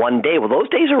Day is one day. Well, those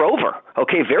days are over.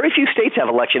 Okay, very few states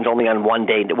have elections only on one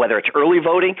day, whether it's early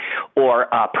voting or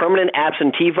permanent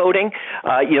absentee voting.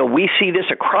 We see this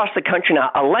across the country now.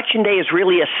 Election Day is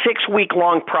really a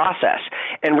 6-week-long process,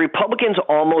 and Republicans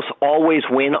almost always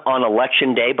win on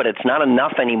Election Day, but it's not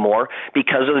enough anymore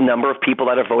because of the number of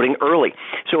people that are voting early.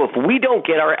 So if we don't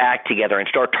get our act together and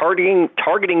start targeting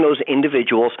those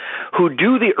individuals who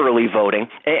do the early voting.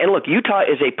 And look, Utah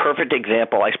is a perfect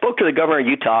example. I spoke to the governor of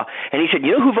Utah, and he said,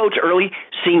 you know who votes early?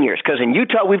 Seniors. Because in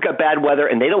Utah, we've got bad weather,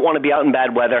 and they don't want to be out in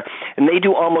bad weather, and they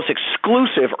do almost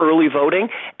exclusive early voting,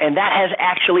 and that has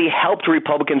actually helped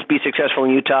Republicans be successful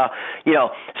in Utah.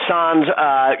 Sans,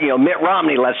 Mitt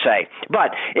Romney, let's say.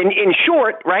 But in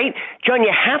short, right, John,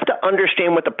 you have to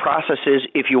understand what the process is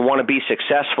if you want to be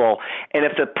successful. And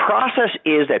if the process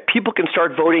is that people can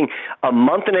start voting a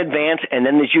month in advance, and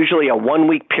then there's usually a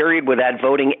 1-week period where that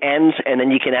voting ends, and then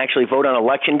you can actually vote on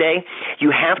Election Day, you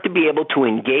have to be able to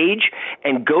engage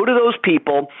and go to those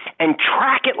people and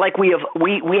track it like we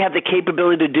have the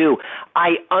capability to do.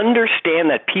 I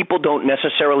understand that people don't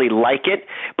necessarily like it,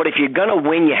 but if you're going to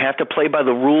win, you have to play by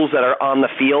the rules that are on the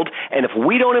field. And if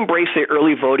we don't embrace the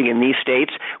early voting in these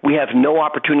states, we have no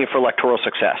opportunity for electoral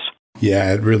success.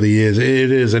 Yeah, it really is.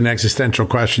 It is an existential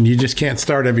question. You just can't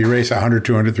start every race 100,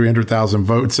 200, 300,000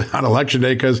 votes on Election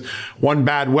Day because one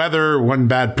bad weather, one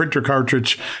bad printer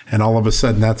cartridge, and all of a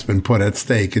sudden that's been put at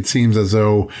stake. It seems as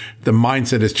though the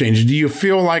mindset has changed. Do you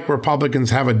feel like Republicans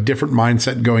have a different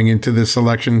mindset going into this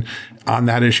election on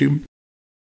that issue?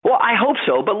 Well, I hope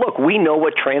so. But look, we know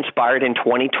what transpired in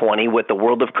 2020 with the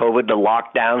world of COVID, the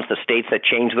lockdowns, the states that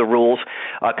changed the rules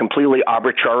completely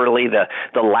arbitrarily,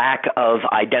 the lack of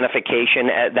identification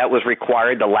that was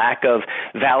required, the lack of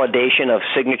validation of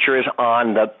signatures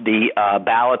on the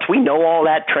ballots. We know all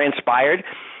that transpired.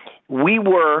 We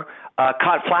were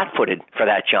caught flat-footed for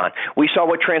that, John. We saw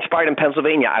what transpired in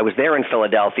Pennsylvania. I was there in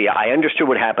Philadelphia. I understood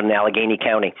what happened in Allegheny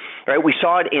County. Right? We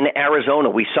saw it in Arizona.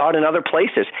 We saw it in other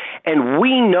places. And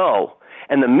we know,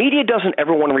 and the media doesn't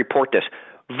ever want to report this,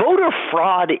 voter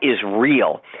fraud is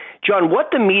real. John,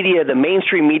 what the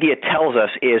mainstream media tells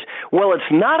us is, well,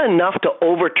 it's not enough to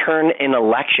overturn an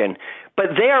election,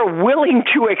 but they are willing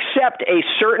to accept a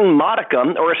certain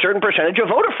modicum or a certain percentage of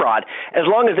voter fraud as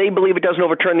long as they believe it doesn't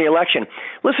overturn the election.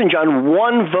 Listen, John,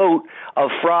 one vote of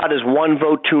fraud is one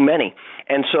vote too many.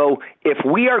 And so if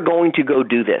we are going to go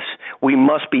do this, we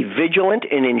must be vigilant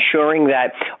in ensuring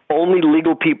that only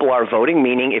legal people are voting,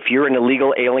 meaning if you're an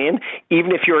illegal alien,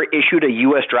 even if you're issued a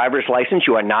U.S. driver's license,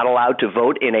 you are not allowed to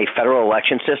vote in a federal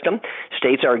election system.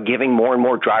 States are giving more and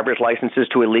more driver's licenses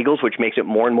to illegals, which makes it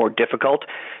more and more difficult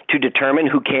to determine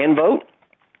who can vote.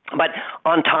 But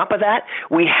on top of that,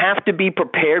 we have to be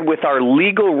prepared with our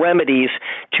legal remedies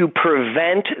to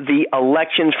prevent the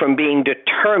elections from being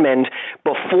determined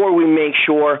before we make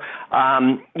sure,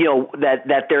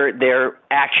 that they're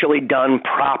actually done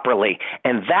properly.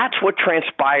 And that's what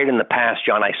transpired in the past,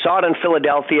 John. I saw it in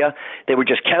Philadelphia. They were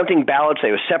just counting ballots.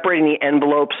 They were separating the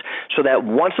envelopes so that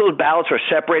once those ballots were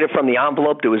separated from the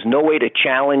envelope, there was no way to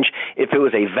challenge if it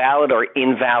was a valid or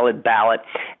invalid ballot.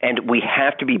 And we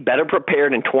have to be better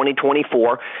prepared in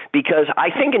 2024 because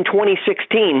I think in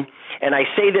 2016, and I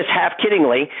say this half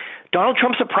kiddingly, Donald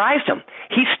Trump surprised him.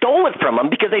 He stole it from him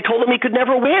because they told him he could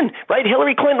never win, right?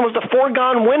 Hillary Clinton was the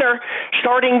foregone winner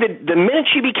starting the minute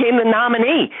she became the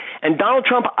nominee, and Donald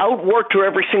Trump outworked her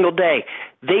every single day.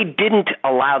 They didn't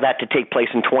allow that to take place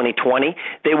in 2020.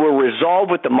 They were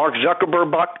resolved with the Mark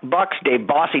Zuckerberg bucks. Dave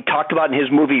Bossie talked about in his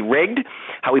movie Rigged,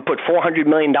 how he put $400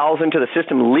 million into the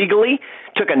system legally,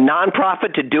 took a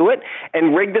nonprofit to do it,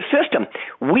 and rigged the system.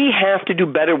 We have to do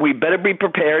better. We better be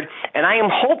prepared, and I am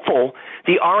hopeful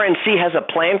the RNC has a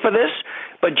plan for this.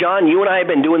 But, John, you and I have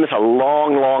been doing this a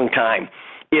long, long time.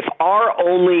 If our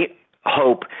only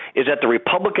hope is that the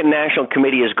Republican National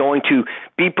Committee is going to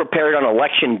be prepared on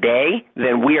Election Day,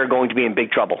 then we are going to be in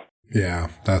big trouble. Yeah,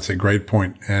 that's a great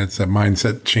point. And it's a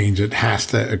mindset change that has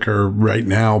to occur right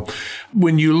now.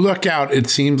 When you look out, it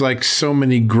seems like so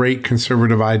many great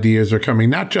conservative ideas are coming,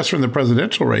 not just from the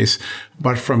presidential race,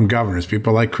 but from governors,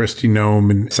 people like Kristi Noem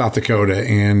in South Dakota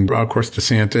and, of course,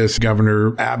 DeSantis,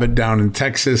 Governor Abbott down in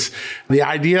Texas. The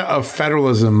idea of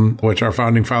federalism, which our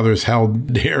founding fathers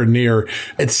held dear and near,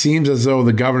 it seems as though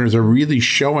the governors are really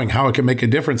showing how it can make a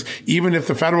difference. Even if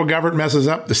the federal government messes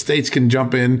up, the states can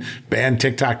jump in, ban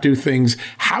TikTok, do things.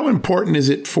 How important is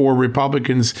it for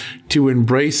Republicans to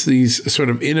embrace these sort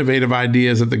of innovative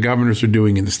ideas that the governors are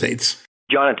doing in the states?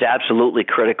 John, it's absolutely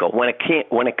critical. When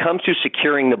it comes to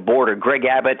securing the border, Greg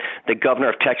Abbott, the governor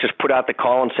of Texas, put out the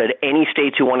call and said, any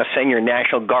states who want to send your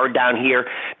National Guard down here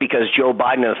because Joe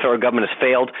Biden and the federal government has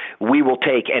failed, we will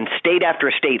take. And state after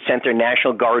state sent their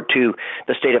National Guard to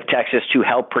the state of Texas to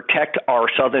help protect our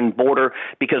southern border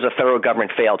because the federal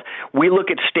government failed. We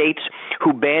look at states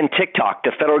who banned TikTok.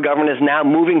 The federal government is now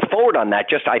moving forward on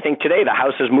that. Just, I think today, the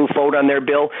House has moved forward on their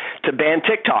bill to ban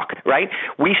TikTok, right?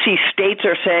 We see states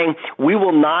are saying, we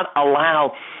will not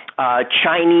allow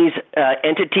Chinese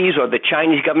entities or the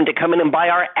Chinese government to come in and buy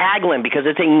our ag land because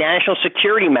it's a national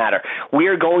security matter. We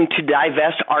are going to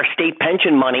divest our state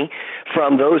pension money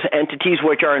from those entities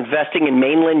which are investing in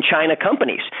mainland China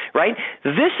companies, right?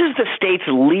 This is the states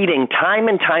leading time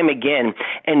and time again.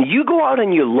 And you go out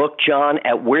and you look, John,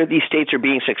 at where these states are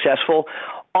being successful.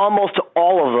 Almost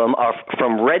all of them are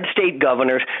from red state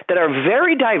governors that are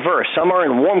very diverse. Some are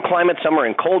in warm climates, some are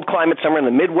in cold climates, some are in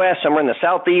the Midwest, some are in the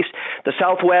Southeast, the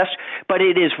Southwest. But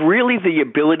it is really the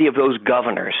ability of those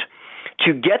governors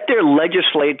to get their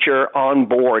legislature on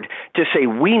board to say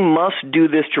we must do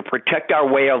this to protect our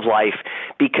way of life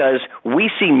because we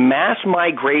see mass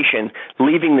migration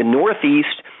leaving the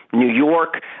Northeast, New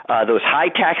York, those high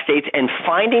tax states, and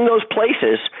finding those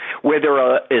places where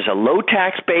there is a low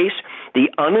tax base, the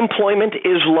unemployment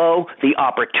is low, the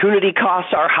opportunity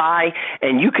costs are high,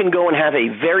 and you can go and have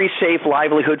a very safe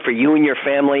livelihood for you and your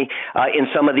family in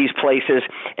some of these places.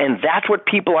 And that's what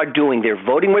people are doing. They're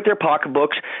voting with their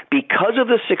pocketbooks because of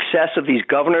the success of these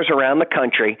governors around the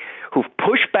country who've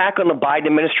pushed back on the Biden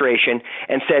administration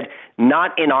and said,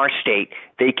 not in our state.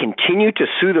 They continue to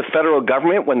sue the federal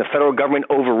government when the federal government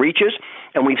overreaches,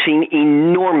 and we've seen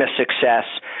enormous success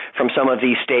from some of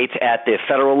these states at the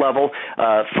federal level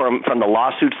from the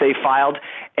lawsuits they filed.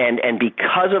 And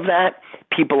because of that,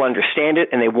 people understand it,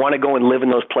 and they want to go and live in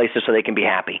those places so they can be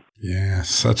happy. Yeah,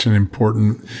 such an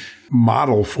important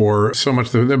model for so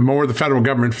much. The more the federal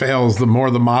government fails, the more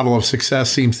the model of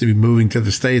success seems to be moving to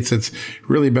the states. It's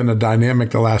really been a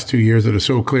dynamic the last 2 years that is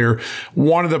so clear.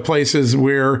 One of the places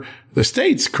where the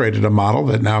states created a model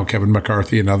that now Kevin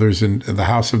McCarthy and others in the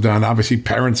House have done, obviously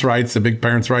parents' rights, the big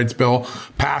parents' rights bill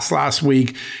passed last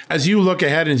week. As you look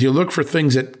ahead and as you look for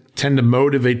things that tend to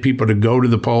motivate people to go to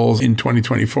the polls in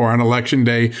 2024 on Election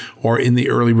Day or in the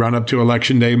early run-up to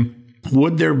Election Day,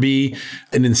 Would there be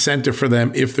an incentive for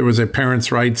them if there was a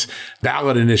parents' rights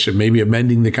ballot initiative, maybe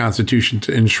amending the Constitution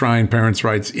to enshrine parents'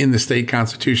 rights in the state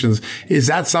constitutions? Is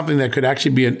that something that could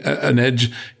actually be an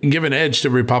edge, give an edge to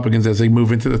Republicans as they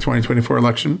move into the 2024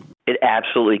 election? It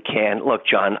absolutely can. Look,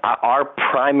 John, our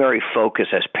primary focus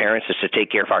as parents is to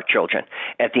take care of our children.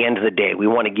 At the end of the day, we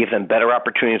want to give them better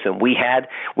opportunities than we had.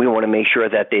 We want to make sure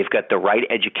that they've got the right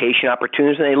education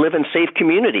opportunities and they live in safe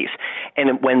communities.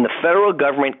 And when the federal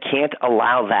government can't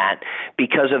allow that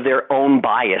because of their own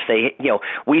bias,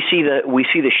 we see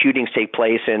the shootings take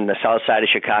place in the south side of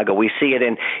Chicago. We see it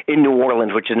in New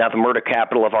Orleans, which is now the murder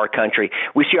capital of our country.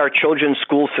 We see our children's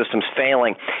school systems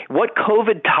failing. What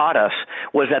COVID taught us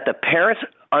was that the parents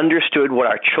understood what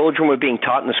our children were being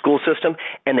taught in the school system,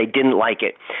 and they didn't like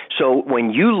it. So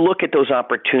when you look at those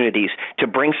opportunities to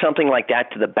bring something like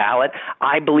that to the ballot,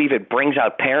 I believe it brings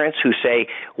out parents who say,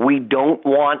 we don't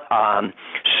want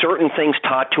certain things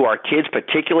taught to our kids,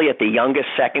 particularly at the youngest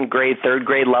second grade, third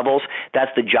grade levels.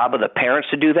 That's the job of the parents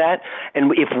to do that.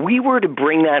 And if we were to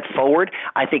bring that forward,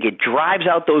 I think it drives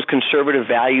out those conservative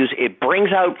values. It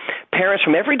brings out parents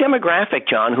from every demographic,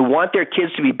 John, who want their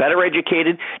kids to be better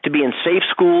educated, to be in safe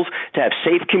schools, to have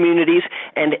safe communities.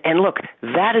 And look,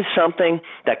 that is something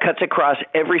that cuts across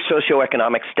every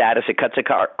socioeconomic status. It cuts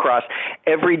across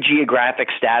every geographic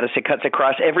status. It cuts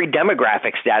across every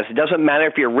demographic status. It doesn't matter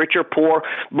if you're rich or poor,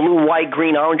 blue, white,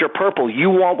 green, orange, or purple. You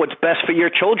want what's best for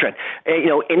your children,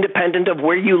 independent of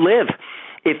where you live.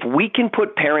 If we can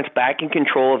put parents back in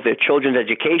control of their children's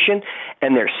education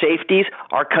and their safeties,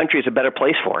 our country is a better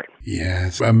place for it. Yeah,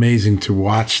 it's amazing to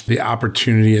watch the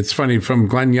opportunity. It's funny, from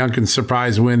Glenn Youngkin's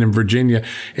surprise win in Virginia,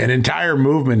 an entire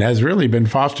movement has really been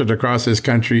fostered across this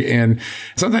country. And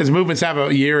sometimes movements have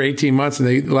a year, 18 months, and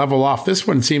they level off. This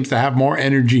one seems to have more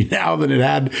energy now than it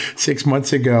had 6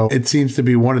 months ago. It seems to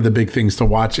be one of the big things to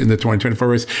watch in the 2024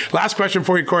 race. Last question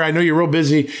for you, Corey. I know you're real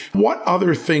busy. What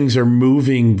other things are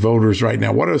moving voters right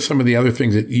now? What are some of the other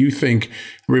things that you think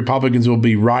Republicans will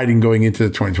be riding going into the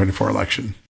 2024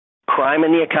 election? Crime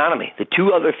and the economy. The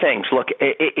two other things. Look,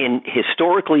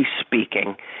 historically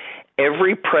speaking,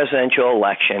 every presidential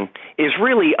election is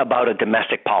really about a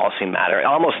domestic policy matter.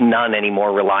 Almost none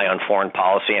anymore rely on foreign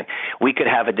policy. And we could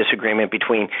have a disagreement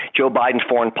between Joe Biden's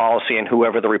foreign policy and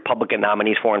whoever the Republican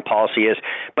nominee's foreign policy is.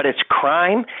 But it's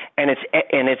crime and it's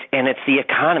the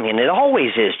economy. And it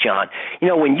always is, John.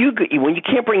 When you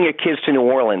can't bring your kids to New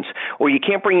Orleans, or you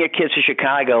can't bring your kids to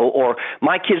Chicago, or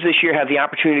my kids this year have the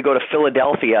opportunity to go to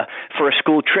Philadelphia for a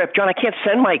school trip. John, I can't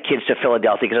send my kids to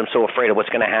Philadelphia because I'm so afraid of what's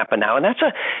going to happen now. And that's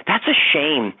a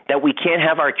shame that we can't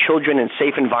have our children in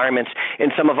safe environments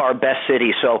in some of our best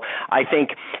cities. So I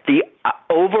think the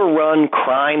overrun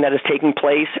crime that is taking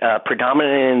place,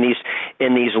 predominantly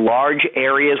in these large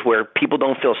areas where people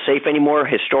don't feel safe anymore,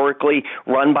 historically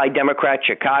run by Democrats,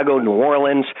 Chicago, New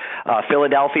Orleans,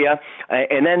 Philadelphia,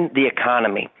 and then the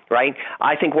economy. Right?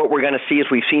 I think what we're going to see is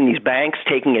we've seen these banks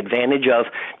taking advantage of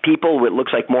people. It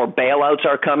looks like more bailouts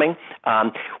are coming.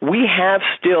 We have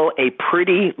still a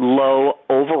pretty low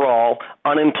overall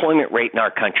unemployment rate in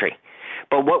our country.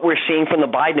 But what we're seeing from the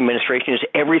Biden administration is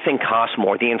everything costs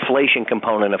more, the inflation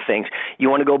component of things. You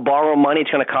want to go borrow money,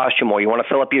 it's going to cost you more. You want to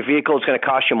fill up your vehicle, it's going to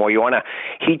cost you more. You want to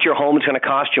heat your home, it's going to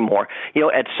cost you more.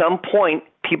 At some point,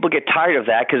 people get tired of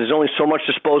that because there's only so much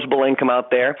disposable income out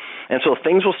there. And so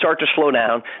things will start to slow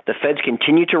down. The feds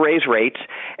continue to raise rates.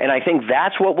 And I think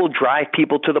that's what will drive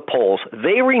people to the polls.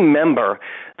 They remember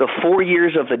the 4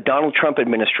 years of the Donald Trump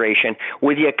administration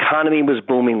where the economy was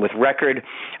booming with record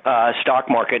stock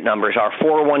market numbers. Our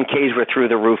 401ks were through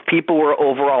the roof. People were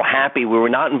overall happy. We were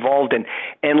not involved in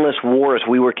endless wars.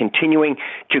 We were continuing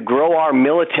to grow our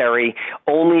military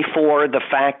only for the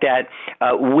fact that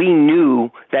we knew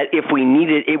that if we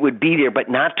needed it would be there, but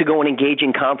not to go and engage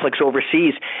in conflicts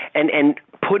overseas. And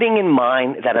putting in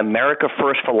mind that America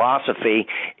First philosophy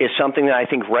is something that I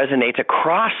think resonates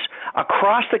across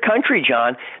the country,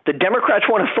 John. The Democrats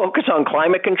want to focus on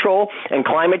climate control and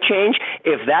climate change.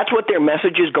 If that's what their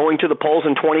message is going to the polls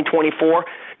in 2024,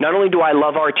 not only do I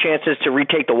love our chances to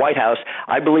retake the White House,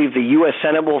 I believe the U.S.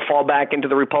 Senate will fall back into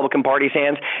the Republican Party's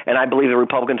hands, and I believe the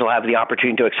Republicans will have the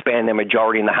opportunity to expand their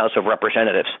majority in the House of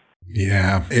Representatives.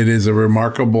 Yeah, it is a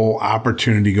remarkable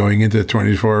opportunity going into the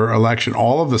 2024 election.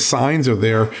 All of the signs are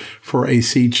there for a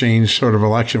sea change sort of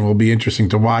election. Will be interesting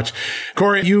to watch.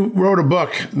 Corey, you wrote a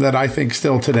book that I think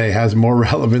still today has more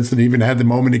relevance than it even had the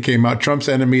moment it came out. Trump's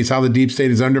Enemies, How the Deep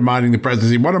State is Undermining the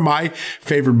Presidency. One of my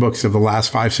favorite books of the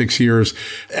last 5-6 years.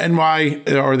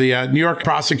 The New York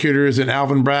prosecutors and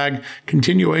Alvin Bragg,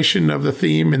 continuation of the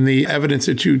theme and the evidence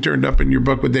that you turned up in your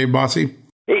book with Dave Bossie.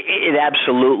 It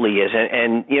absolutely is.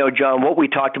 And, John, what we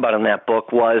talked about in that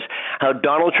book was how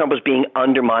Donald Trump was being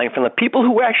undermined from the people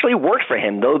who actually worked for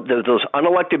him, those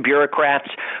unelected bureaucrats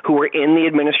who were in the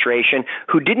administration,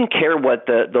 who didn't care what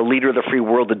the leader of the free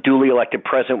world, the duly elected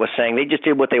president, was saying. They just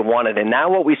did what they wanted. And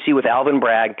now what we see with Alvin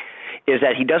Bragg is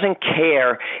that he doesn't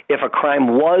care if a crime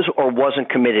was or wasn't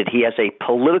committed. He has a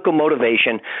political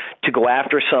motivation to go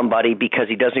after somebody because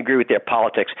he doesn't agree with their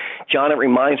politics. John, it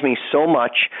reminds me so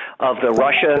much of the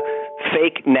Russia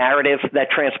fake narrative that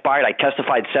transpired. I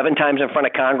testified 7 times in front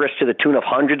of Congress to the tune of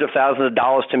hundreds of thousands of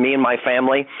dollars to me and my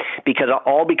family because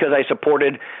I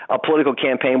supported a political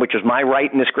campaign, which was my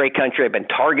right in this great country. I've been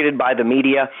targeted by the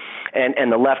media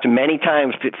and the left many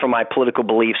times for my political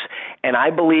beliefs. And I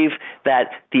believe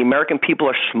that the American people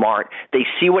are smart. They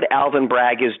see what Alvin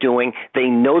Bragg is doing. They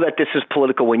know that this is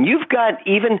political. When you've got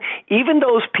even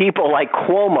those people like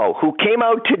Cuomo who came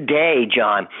out today,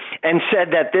 John, and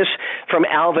said that this from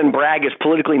Alvin Bragg is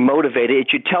politically motivated, it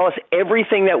should tell us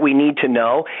everything that we need to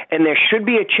know. And there should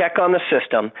be a check on the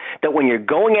system that when you're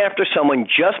going after someone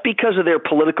just because of their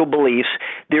political beliefs,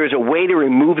 there is a way to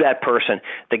remove that person.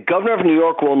 The governor of New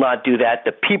York will not do that.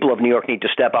 The people of New York need to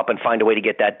step up and find a way to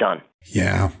get that done.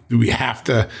 Yeah, we have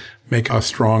to make a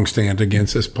strong stand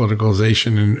against this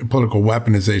politicalization and political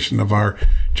weaponization of our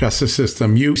justice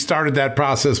system. You started that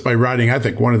process by writing, I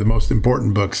think, one of the most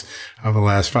important books of the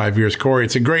last 5 years. Corey,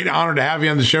 it's a great honor to have you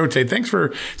on the show today. Thanks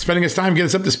for spending us time, getting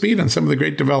us up to speed on some of the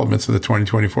great developments of the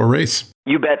 2024 race.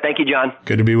 You bet. Thank you, John.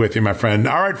 Good to be with you, my friend.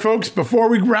 All right, folks, before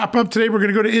we wrap up today, we're going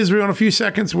to go to Israel in a few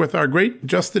seconds with our great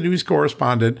Just the News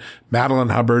correspondent, Madeline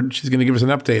Hubbard. She's going to give us an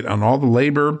update on all the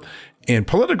labor and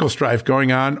political strife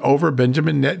going on over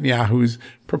Benjamin Netanyahu's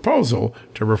proposal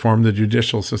to reform the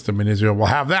judicial system in Israel. We'll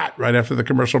have that right after the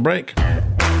commercial break.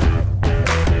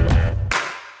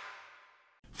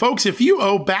 Folks, if you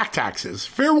owe back taxes,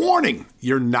 fair warning,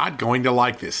 you're not going to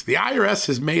like this. The IRS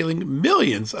is mailing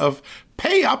millions of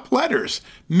pay-up letters.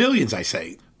 Millions, I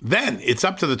say. Then it's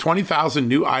up to the 20,000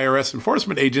 new IRS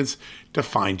enforcement agents to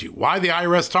find you. Why the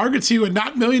IRS targets you and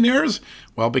not millionaires?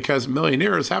 Well, because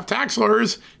millionaires have tax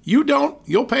lawyers. You don't.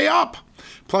 You'll pay up.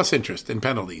 Plus interest and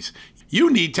penalties. You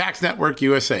need Tax Network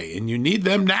USA, and you need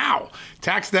them now.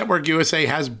 Tax Network USA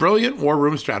has brilliant war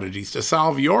room strategies to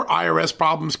solve your IRS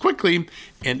problems quickly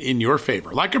and in your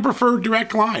favor, like a preferred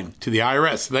direct line to the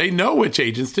IRS. They know which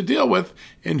agents to deal with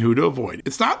and who to avoid.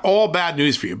 It's not all bad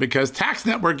news for you because Tax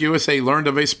Network USA learned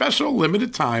of a special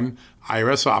limited time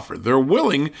IRS offer. They're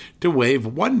willing to waive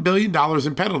 $1 billion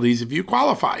in penalties if you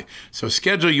qualify. So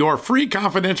schedule your free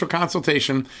confidential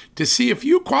consultation to see if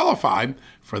you qualify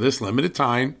for this limited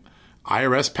time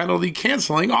IRS penalty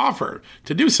canceling offer.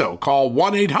 To do so, call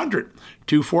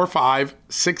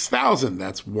 1-800-245-6000.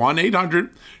 That's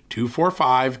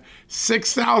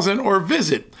 1-800-245-6000 or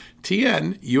visit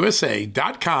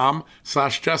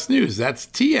tnusa.com/justnews. That's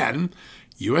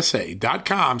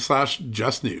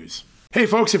tnusa.com/justnews. Hey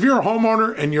folks, if you're a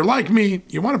homeowner and you're like me,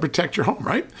 you want to protect your home,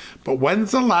 right? But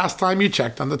when's the last time you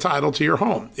checked on the title to your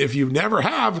home? If you never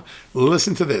have,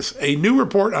 listen to this. A new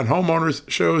report on homeowners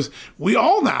shows we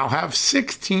all now have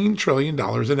 $16 trillion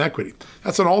in equity.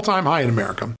 That's an all-time high in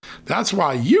America. That's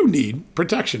why you need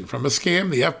protection from a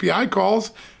scam the FBI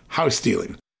calls house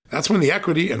stealing. That's when the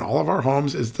equity in all of our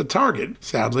homes is the target,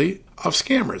 sadly, of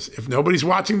scammers. If nobody's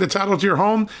watching the title to your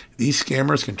home, these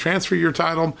scammers can transfer your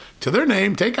title to their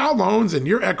name, take out loans, and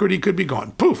your equity could be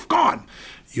gone. Poof, gone.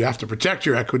 You have to protect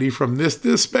your equity from this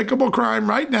despicable crime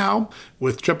right now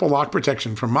with triple lock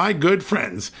protection from my good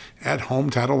friends at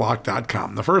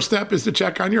HomeTitleLock.com. The first step is to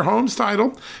check on your home's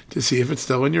title to see if it's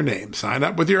still in your name. Sign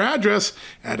up with your address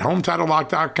at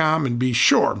HomeTitleLock.com and be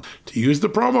sure to use the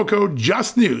promo code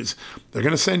JUSTNEWS. They're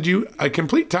going to send you a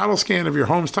complete title scan of your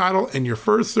home's title and your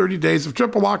first 30 days of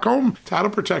triple lock home title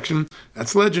protection.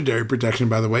 That's legendary protection,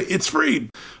 by the way. It's free.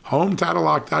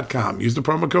 HomeTitleLock.com. Use the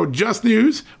promo code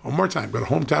JUSTNEWS. One more time, go to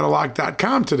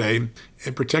HomeTitleLock.com today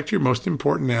and protect your most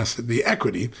important asset, the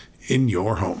equity in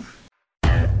your home.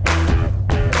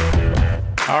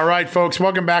 All right, folks,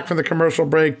 welcome back from the commercial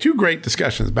break. Two great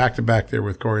discussions back to back there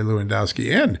with Corey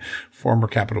Lewandowski and former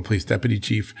Capitol Police Deputy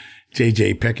Chief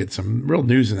J.J. Pickett. Some real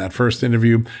news in that first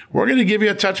interview. We're going to give you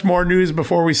a touch more news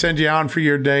before we send you on for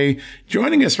your day.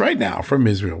 Joining us right now from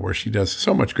Israel, where she does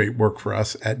so much great work for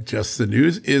us at Just the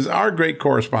News, is our great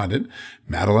correspondent,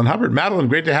 Madeline Hubbard. Madeline,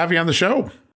 great to have you on the show.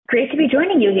 Great to be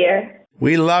joining you here.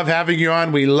 We love having you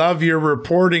on. We love your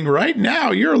reporting. Right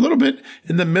now, you're a little bit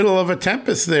in the middle of a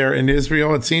tempest there in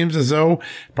Israel. It seems as though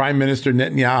Prime Minister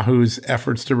Netanyahu's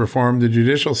efforts to reform the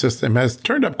judicial system has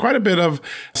turned up quite a bit of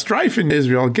strife in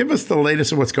Israel. Give us the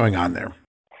latest of what's going on there.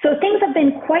 So things have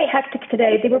been quite hectic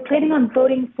today. They were planning on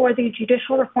voting for the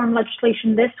judicial reform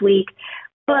legislation this week,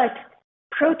 but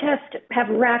protests have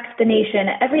racked the nation.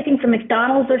 Everything from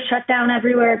McDonald's are shut down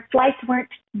everywhere. Flights weren't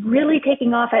really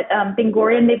taking off at Ben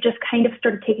Gurion. They've just kind of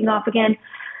started taking off again.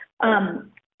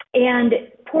 And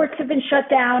ports have been shut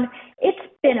down. It's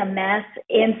been a mess.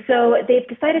 And so they've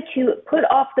decided to put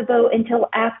off the vote until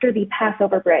after the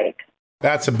Passover break.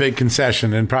 That's a big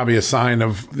concession and probably a sign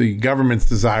of the government's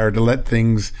desire to let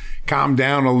things calm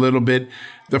down a little bit.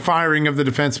 The firing of the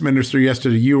defense minister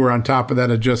yesterday, you were on top of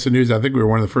that at Just the News. I think we were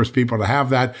one of the first people to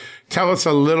have that. Tell us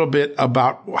a little bit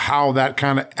about how that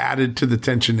kind of added to the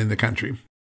tension in the country.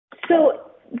 So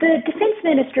the defense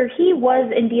minister, he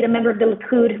was indeed a member of the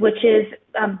Likud, which is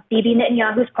Bibi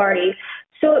Netanyahu's party.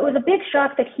 So it was a big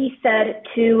shock that he said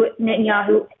to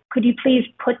Netanyahu, could you please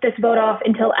put this vote off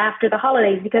until after the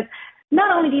holidays? Because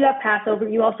not only do you have Passover,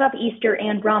 you also have Easter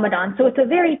and Ramadan. So it's a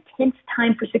very tense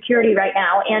time for security right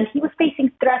now. And he was facing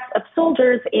threats of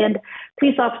soldiers and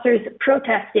police officers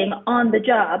protesting on the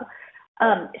job.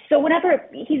 So whenever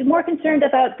he's more concerned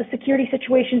about the security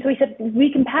situation, so he said,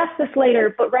 we can pass this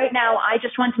later, but right now I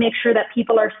just want to make sure that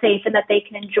people are safe and that they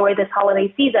can enjoy this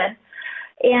holiday season.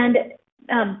 And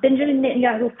Benjamin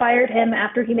Netanyahu fired him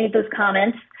after he made those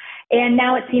comments. And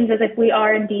now it seems as if we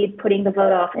are indeed putting the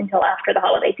vote off until after the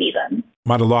holiday season.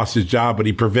 Might have lost his job, but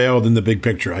he prevailed in the big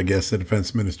picture, I guess, the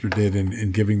defense minister did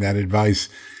in giving that advice.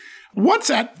 What's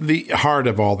at the heart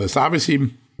of all this?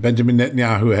 Obviously, Benjamin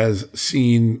Netanyahu has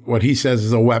seen what he says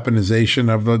is a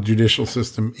weaponization of the judicial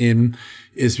system in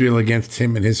Israel against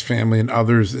him and his family and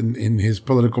others in his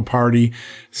political party.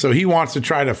 So he wants to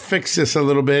try to fix this a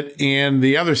little bit. And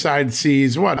the other side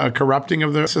sees a corrupting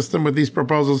of the system with these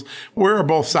proposals. Where are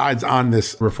both sides on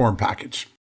this reform package?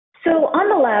 So on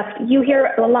the left, you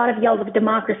hear a lot of yells of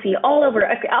democracy all over,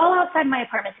 all outside my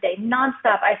apartment today,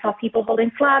 nonstop. I saw people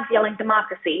holding flags, yelling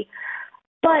democracy.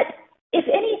 But if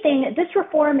anything, this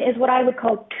reform is what I would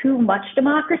call too much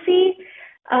democracy,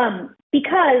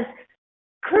 because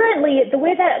currently the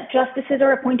way that justices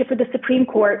are appointed for the Supreme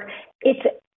Court, it's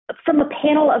from a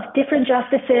panel of different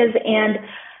justices, and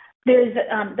there's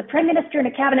the prime minister and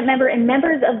a cabinet member and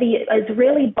members of the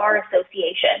Israeli Bar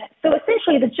Association. So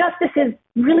essentially the justices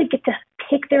really get to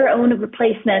pick their own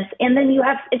replacements, and then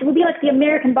it would be like the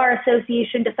American Bar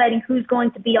Association deciding who's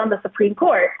going to be on the Supreme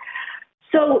Court.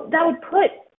 So that would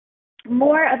put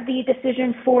more of the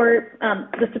decision for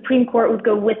the Supreme Court would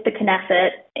go with the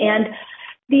Knesset. And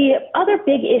the other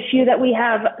big issue that we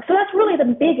have, so that's really the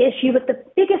big issue, but the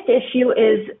biggest issue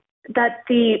is that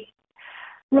the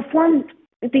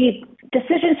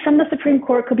decisions from the Supreme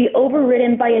Court could be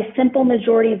overridden by a simple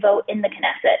majority vote in the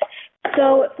Knesset.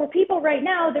 So for people right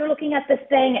now, they're looking at this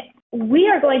saying, we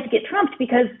are going to get trumped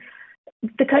because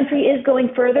the country is going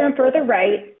further and further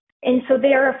right. And so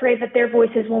they are afraid that their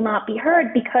voices will not be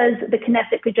heard because the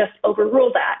Knesset could just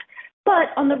overrule that.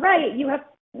 But on the right, you have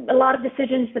a lot of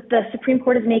decisions that the Supreme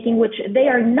Court is making, which they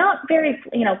are not very,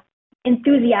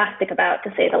 enthusiastic about, to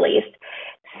say the least.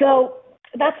 So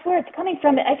that's where it's coming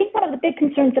from. I think one of the big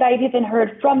concerns that I've even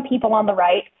heard from people on the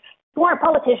right, who aren't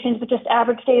politicians, but just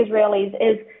average day Israelis,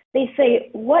 is they say,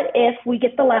 what if we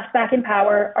get the left back in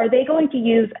power? Are they going to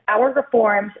use our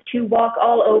reforms to walk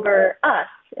all over us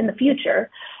in the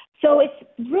future? So it's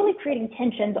really creating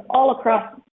tensions all across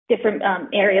different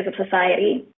areas of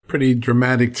society. Pretty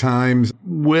dramatic times.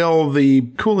 Will the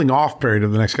cooling off period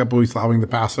of the next couple of weeks, allowing the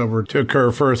Passover to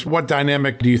occur first, what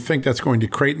dynamic do you think that's going to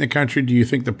create in the country? Do you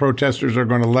think the protesters are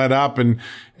going to let up and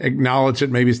acknowledge that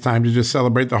maybe it's time to just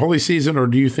celebrate the holy season? Or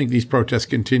do you think these protests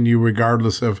continue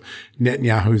regardless of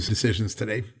Netanyahu's decisions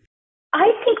today?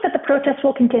 I think that the protests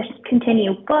will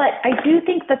continue, but I do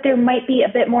think that there might be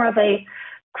a bit more of a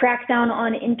crackdown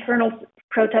on internal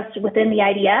protests within the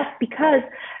IDF, because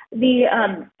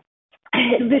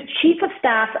the chief of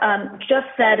staff just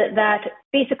said that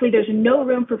basically there's no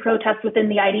room for protests within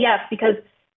the IDF, because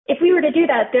if we were to do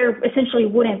that, there essentially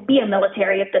wouldn't be a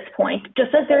military at this point.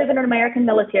 Just as there is an American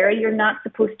military, you're not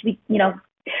supposed to be,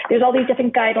 there's all these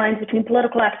different guidelines between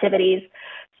political activities.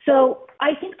 So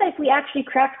I think that if we actually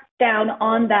crack down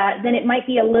on that, then it might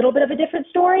be a little bit of a different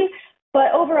story.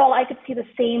 But overall, I could see the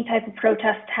same type of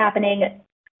protests happening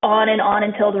on and on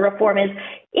until the reform is,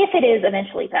 if it is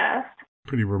eventually passed.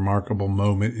 Pretty remarkable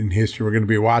moment in history. We're going to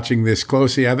be watching this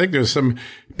closely. I think there's some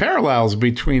parallels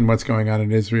between what's going on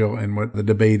in Israel and what the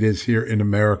debate is here in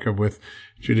America with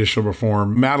judicial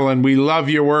reform. Madeline, we love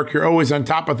your work. You're always on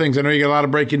top of things. I know you get a lot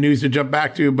of breaking news to jump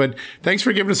back to, but thanks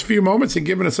for giving us a few moments and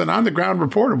giving us an on-the-ground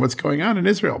report of what's going on in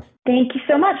Israel. Thank you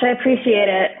so much. I appreciate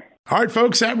it. All right,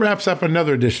 folks, that wraps up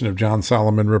another edition of John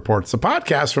Solomon Reports, the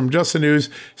podcast from Just the News.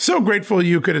 So grateful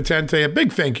you could attend today. A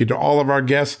big thank you to all of our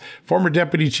guests, former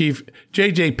Deputy Chief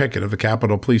J.J. Pickett of the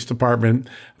Capitol Police Department,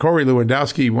 Corey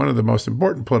Lewandowski, one of the most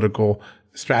important political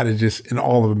strategists in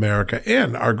all of America,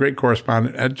 and our great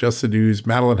correspondent at Just the News,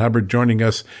 Madeline Hubbard, joining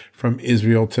us from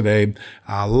Israel today.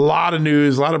 A lot of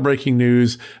news, a lot of breaking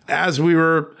news. As we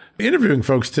were interviewing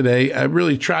folks today, a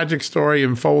really tragic story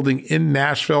unfolding in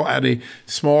Nashville at a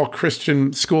small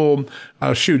Christian school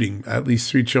shooting. At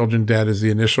least 3 children dead is the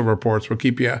initial reports. We'll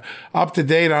keep you up to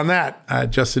date on that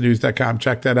at justthenews.com.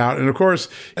 Check that out. And of course,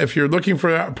 if you're looking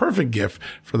for a perfect gift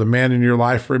for the man in your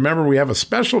life, remember we have a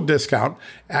special discount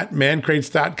at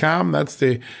mancrates.com. That's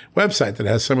the website that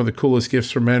has some of the coolest gifts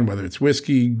for men, whether it's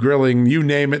whiskey, grilling, you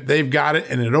name it, they've got it.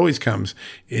 And it always comes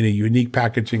in a unique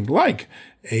packaging like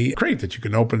a crate that you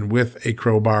can open with a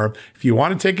crowbar. If you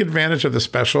want to take advantage of the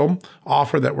special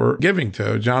offer that we're giving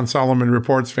to John Solomon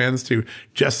Reports fans, to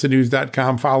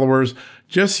justthenews.com followers,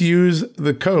 just use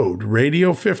the code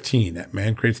radio15 at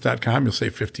mancrates.com. You'll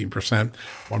save 15%.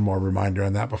 One more reminder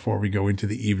on that before we go into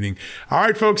the evening. All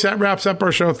right, folks, that wraps up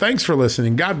our show. Thanks for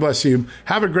listening. God bless you.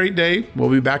 Have a great day. We'll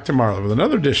be back tomorrow with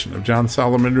another edition of John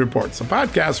Solomon Reports, a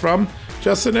podcast from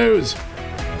Just the News.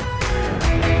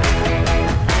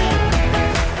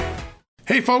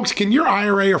 Hey folks, can your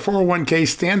IRA or 401k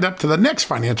stand up to the next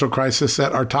financial crisis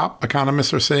that our top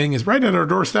economists are saying is right at our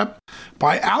doorstep?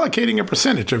 By allocating a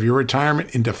percentage of your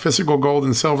retirement into physical gold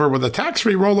and silver with a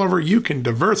tax-free rollover, you can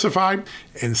diversify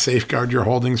and safeguard your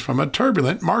holdings from a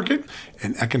turbulent market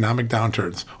and economic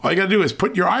downturns. All you got to do is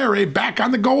put your IRA back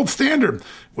on the gold standard.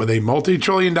 With a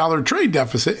multi-trillion-dollar trade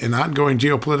deficit and ongoing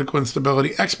geopolitical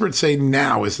instability, experts say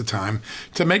now is the time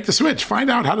to make the switch. Find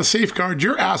out how to safeguard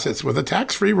your assets with a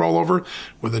tax-free rollover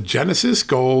with a Genesis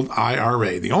Gold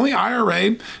IRA, the only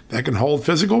IRA that can hold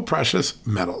physical precious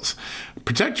metals.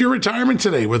 Protect your retirement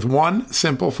today with one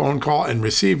simple phone call and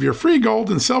receive your free gold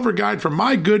and silver guide from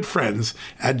my good friends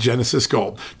at Genesis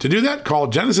Gold. To do that, call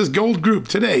Genesis Gold Group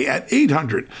today at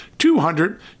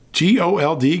 800-200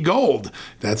 GOLD Gold.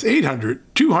 That's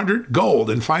 800-200-GOLD,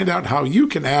 and find out how you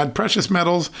can add precious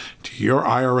metals to your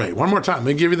IRA. One more time, let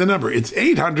me give you the number. It's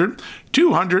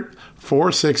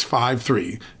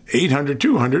 800-200-4653.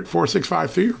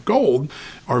 800-200-4653 gold,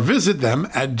 or visit them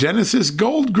at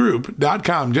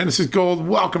genesisgoldgroup.com. Genesis Gold,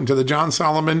 welcome to the John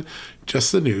Solomon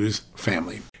Just the News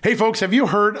family. Hey folks, have you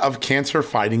heard of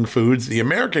cancer-fighting foods? The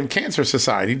American Cancer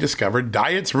Society discovered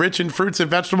diets rich in fruits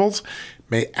and vegetables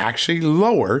may actually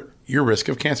lower your risk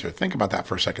of cancer. Think about that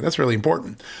for a second. That's really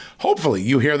important. Hopefully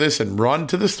you hear this and run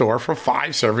to the store for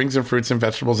 5 servings of fruits and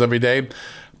vegetables every day.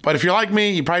 But if you're like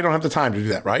me, you probably don't have the time to do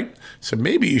that, right? So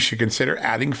maybe you should consider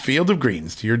adding Field of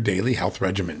Greens to your daily health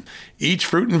regimen. Each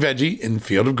fruit and veggie in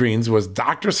Field of Greens was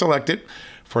doctor selected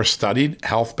for studied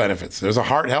health benefits. There's a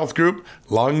heart health group,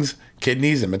 lungs,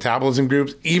 kidneys, and metabolism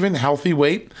groups, even healthy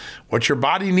weight. What your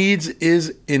body needs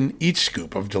is in each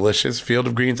scoop of delicious Field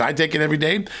of Greens. I take it every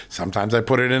day. Sometimes I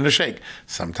put it in a shake.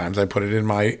 Sometimes I put it in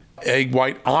my egg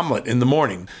white omelet in the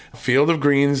morning. Field of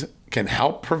Greens can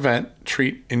help prevent,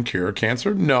 treat, and cure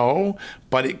cancer? No,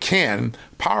 but it can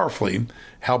powerfully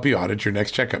help you out at your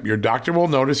next checkup. Your doctor will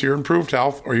notice your improved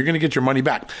health, or you're going to get your money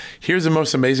back. Here's the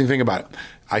most amazing thing about it.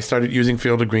 I started using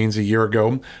Field of Greens a year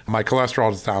ago. My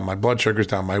cholesterol is down, my blood sugar's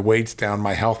down, my weight's down,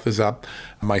 my health is up,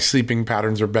 my sleeping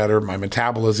patterns are better, my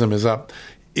metabolism is up.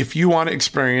 If you want to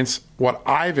experience what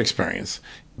I've experienced,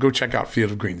 go check out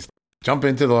Field of Greens. Jump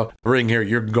into the ring here.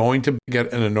 You're going to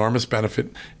get an enormous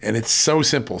benefit, and it's so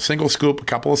simple. Single scoop, a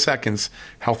couple of seconds,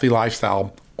 healthy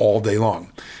lifestyle all day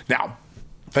long. Now,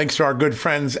 thanks to our good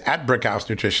friends at Brickhouse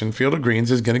Nutrition, Field of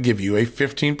Greens is going to give you a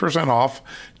 15% off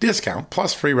discount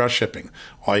plus free rush shipping.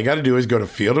 All you got to do is go to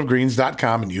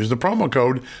fieldofgreens.com and use the promo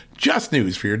code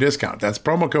JUSTNEWS for your discount. That's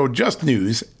promo code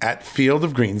JUSTNEWS at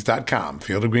fieldofgreens.com.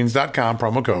 Fieldofgreens.com,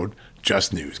 promo code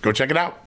JUSTNEWS. Go check it out.